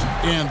out,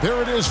 and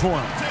there it is for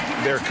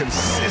him. They're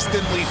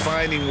consistently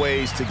finding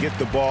ways to get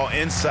the ball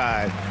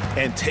inside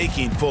and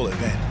taking full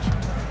advantage.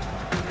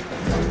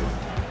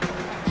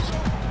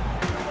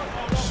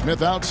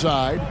 Smith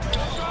outside.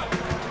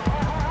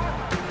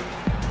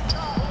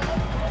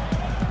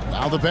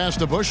 Now the pass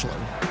to Bushler.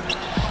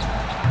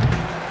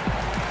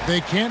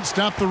 They can't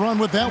stop the run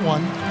with that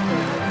one.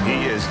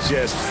 He is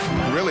just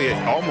really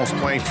almost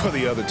playing for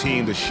the other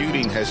team. The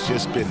shooting has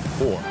just been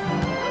poor.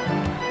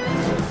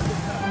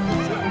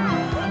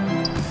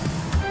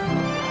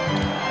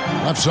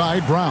 Left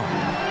side, Brown.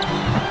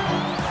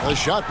 A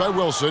shot by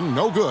Wilson,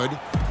 no good.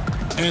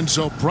 And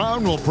so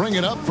Brown will bring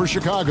it up for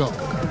Chicago.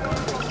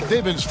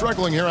 They've been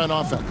struggling here on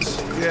offense.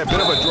 Yeah, a bit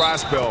of a dry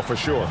spell for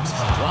sure.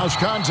 Draws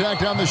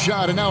contact on the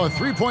shot, and now a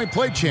three-point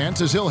play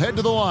chance as he'll head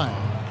to the line.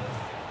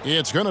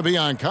 It's going to be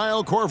on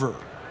Kyle Korver.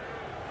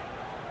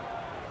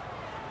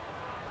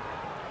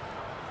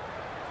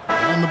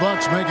 And the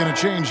Bucks making a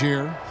change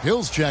here.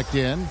 Hill's checked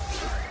in.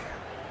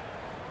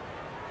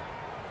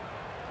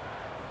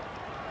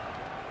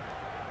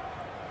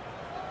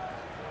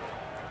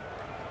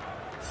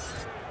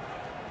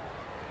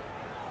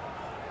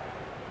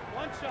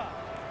 One shot.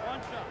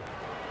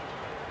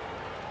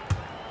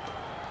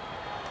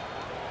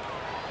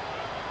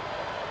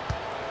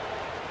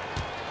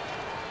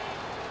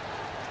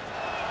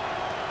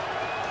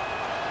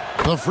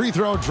 The free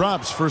throw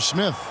drops for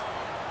Smith.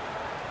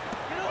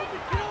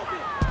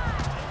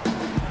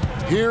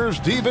 Here's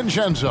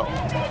DiVincenzo.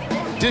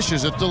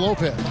 Dishes it to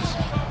Lopez.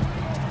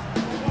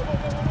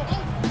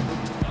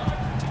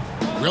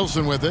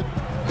 Wilson with it.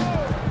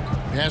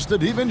 Pass to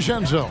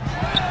DiVincenzo.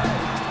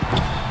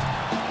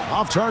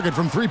 Off target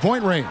from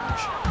three-point range.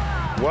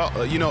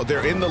 Well, you know,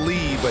 they're in the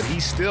lead, but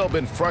he's still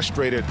been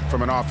frustrated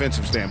from an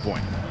offensive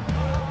standpoint.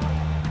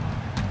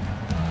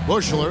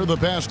 Bushler, the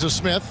pass to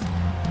Smith.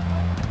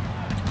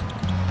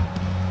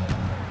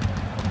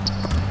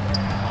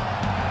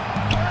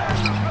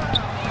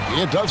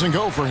 It doesn't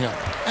go for him.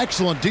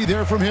 Excellent D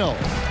there from Hill.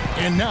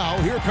 And now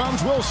here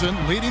comes Wilson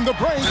leading the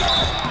break.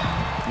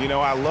 You know,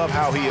 I love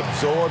how he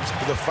absorbs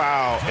the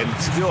foul and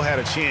still had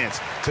a chance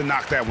to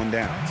knock that one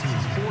down.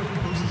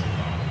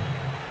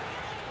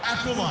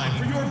 At the line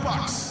for your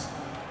Bucks,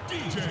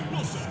 DJ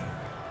Wilson.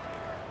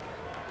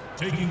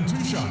 Taking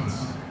 2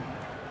 shots.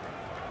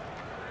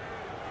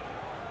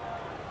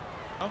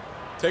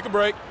 Take a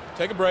break.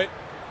 Take a break.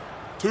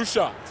 2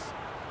 shots.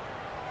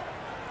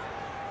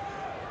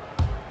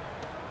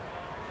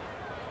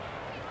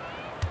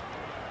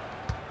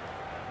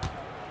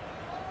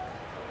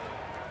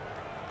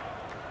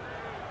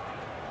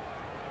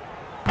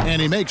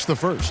 And he makes the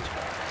first.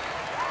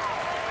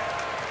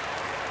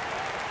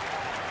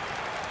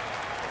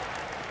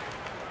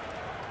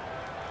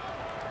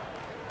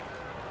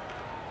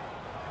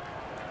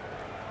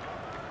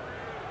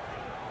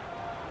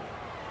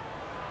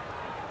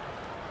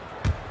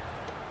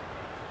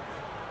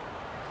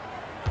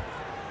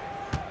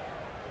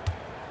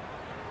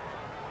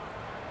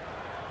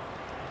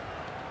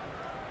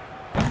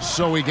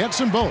 So he gets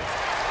them both.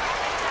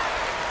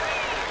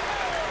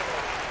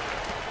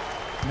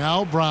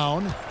 Now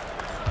Brown.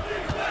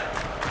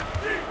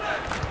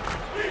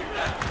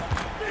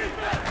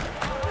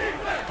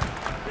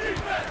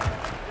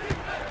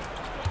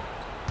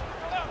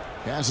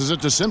 Passes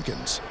it to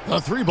Simpkins. The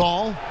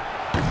 3-ball.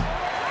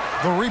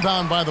 The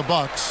rebound by the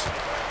Bucks.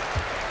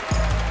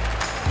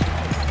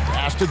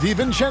 Pass to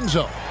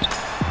DiVincenzo.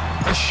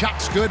 The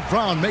shot's good.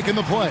 Brown making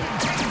the play.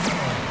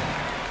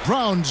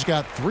 Brown's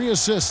got 3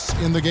 assists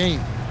in the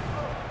game.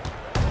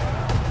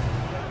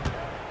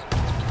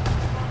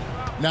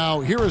 Now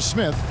here is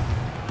Smith.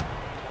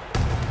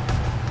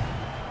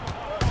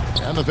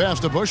 And the pass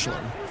to Bushler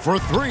for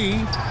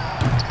 3.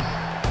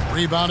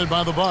 Rebounded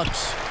by the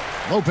Bucks.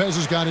 Lopez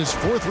has got his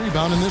 4th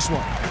rebound in this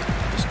one.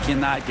 Just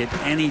cannot get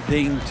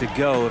anything to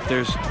go. If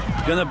there's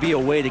going to be a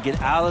way to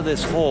get out of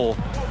this hole,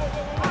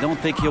 I don't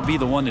think he'll be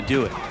the one to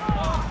do it.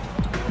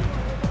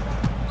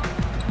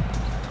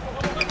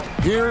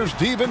 Here's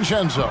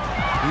DiVincenzo.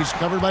 He's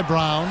covered by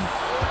Brown.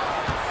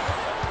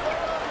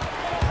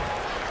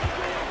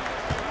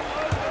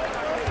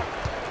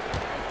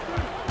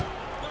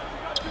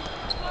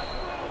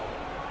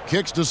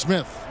 Kicks to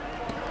Smith.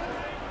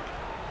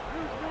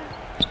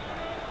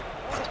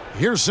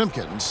 Here's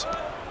Simpkins.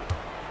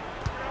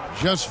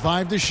 Just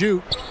 5 to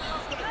shoot.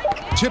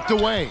 Tipped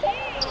away.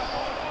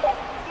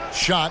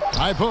 Shot,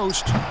 high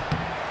post.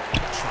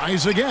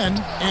 Tries again,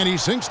 and he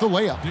sinks the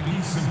layup.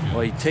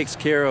 Well, he takes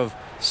care of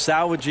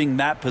salvaging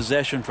that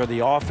possession for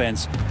the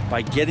offense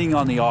by getting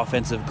on the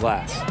offensive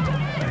glass.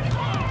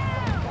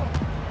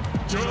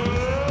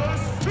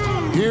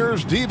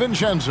 Here's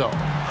DiVincenzo.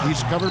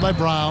 He's covered by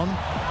Brown.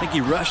 I think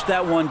he rushed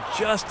that one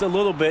just a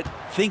little bit,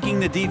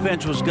 thinking the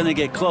defense was going to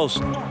get close.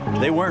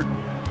 They weren't.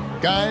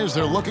 Guys,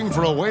 they're looking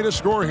for a way to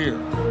score here.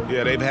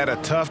 Yeah, they've had a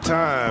tough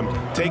time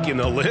taking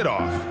the lid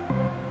off.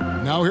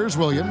 Now here's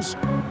Williams.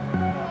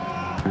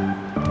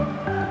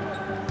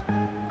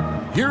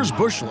 Here's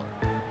Bushler.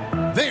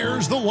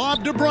 There's the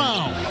lob to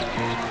Brown.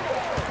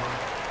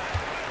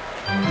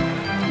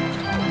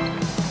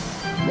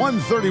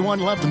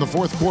 1:31 left in the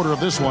 4th quarter of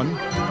this one.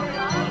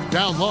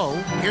 Down low,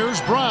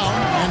 here's Brown,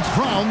 and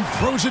Brown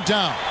throws it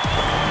down.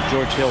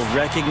 George Hill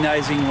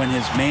recognizing when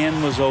his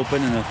man was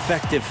open, an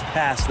effective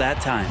pass that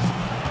time.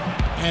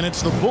 And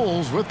it's the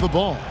Bulls with the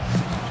ball.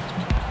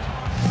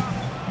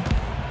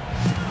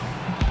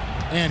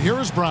 And here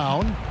is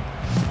Brown.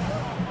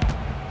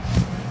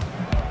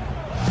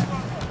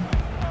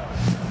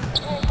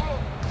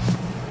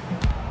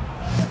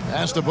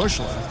 Pass to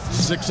Bushler.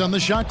 6 on the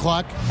shot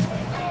clock.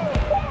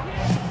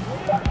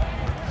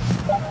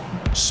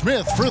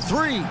 Smith for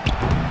 3.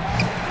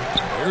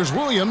 There's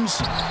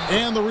Williams,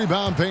 and the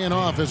rebound paying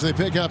off as they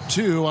pick up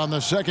 2 on the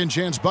second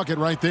chance bucket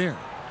right there.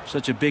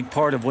 Such a big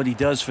part of what he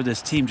does for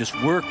this team, just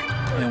work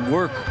and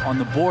work on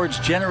the boards,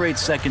 generate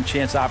second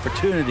chance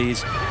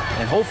opportunities,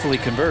 and hopefully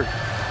convert.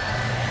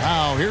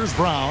 Now here's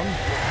Brown.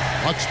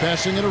 Bucks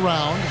passing it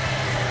around.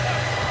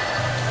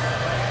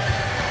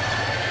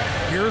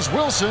 Here's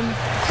Wilson.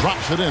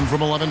 Drops it in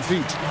from 11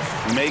 feet.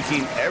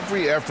 Making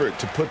every effort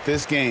to put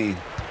this game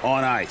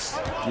on ice.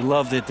 You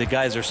love that the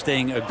guys are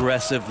staying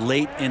aggressive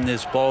late in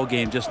this ball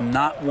game, just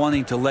not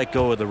wanting to let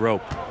go of the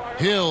rope.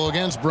 Hill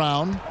against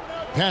Brown.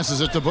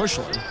 Passes it to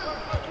Bushler.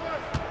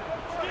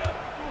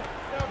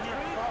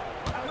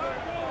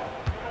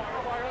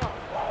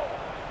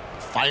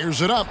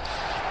 Fires it up.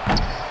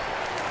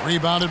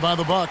 Rebounded by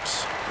the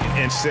Bucks.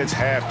 And since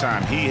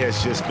halftime, he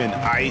has just been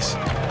ice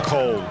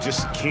cold.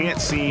 Just can't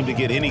seem to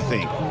get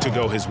anything to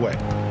go his way.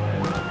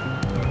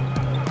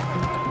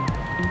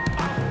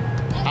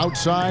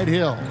 Outside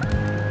Hill.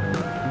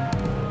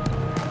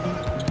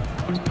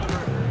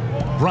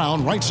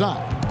 Brown right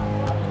side.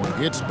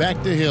 It's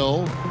back to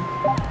Hill.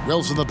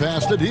 Wilson the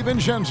pass to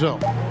DiVincenzo.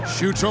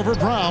 Shoots over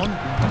Brown.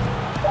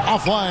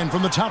 Offline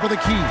from the top of the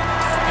key.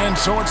 And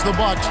so it's the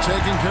Bucks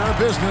taking care of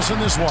business in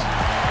this one.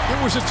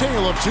 It was a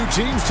tale of 2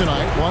 teams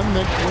tonight. One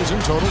that was in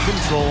total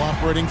control,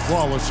 operating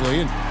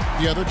flawlessly, and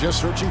the other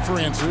just searching for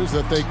answers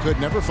that they could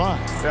never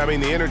find. I mean,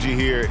 the energy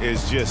here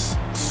is just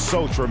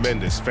so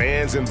tremendous.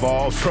 Fans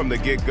involved from the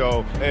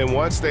get-go, and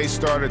once they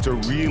started to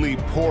really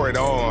pour it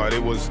on,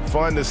 it was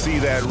fun to see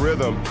that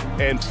rhythm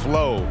and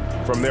flow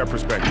from their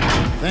perspective.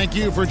 Thank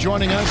you for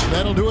joining us.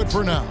 That'll do it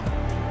for now.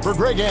 For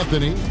Greg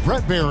Anthony,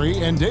 Brett Barry,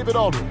 and David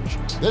Aldridge,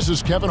 this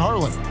is Kevin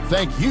Harlan.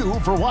 Thank you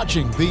for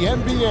watching the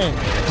NBA,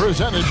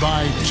 presented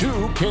by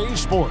 2K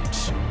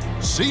Sports.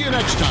 See you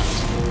next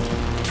time.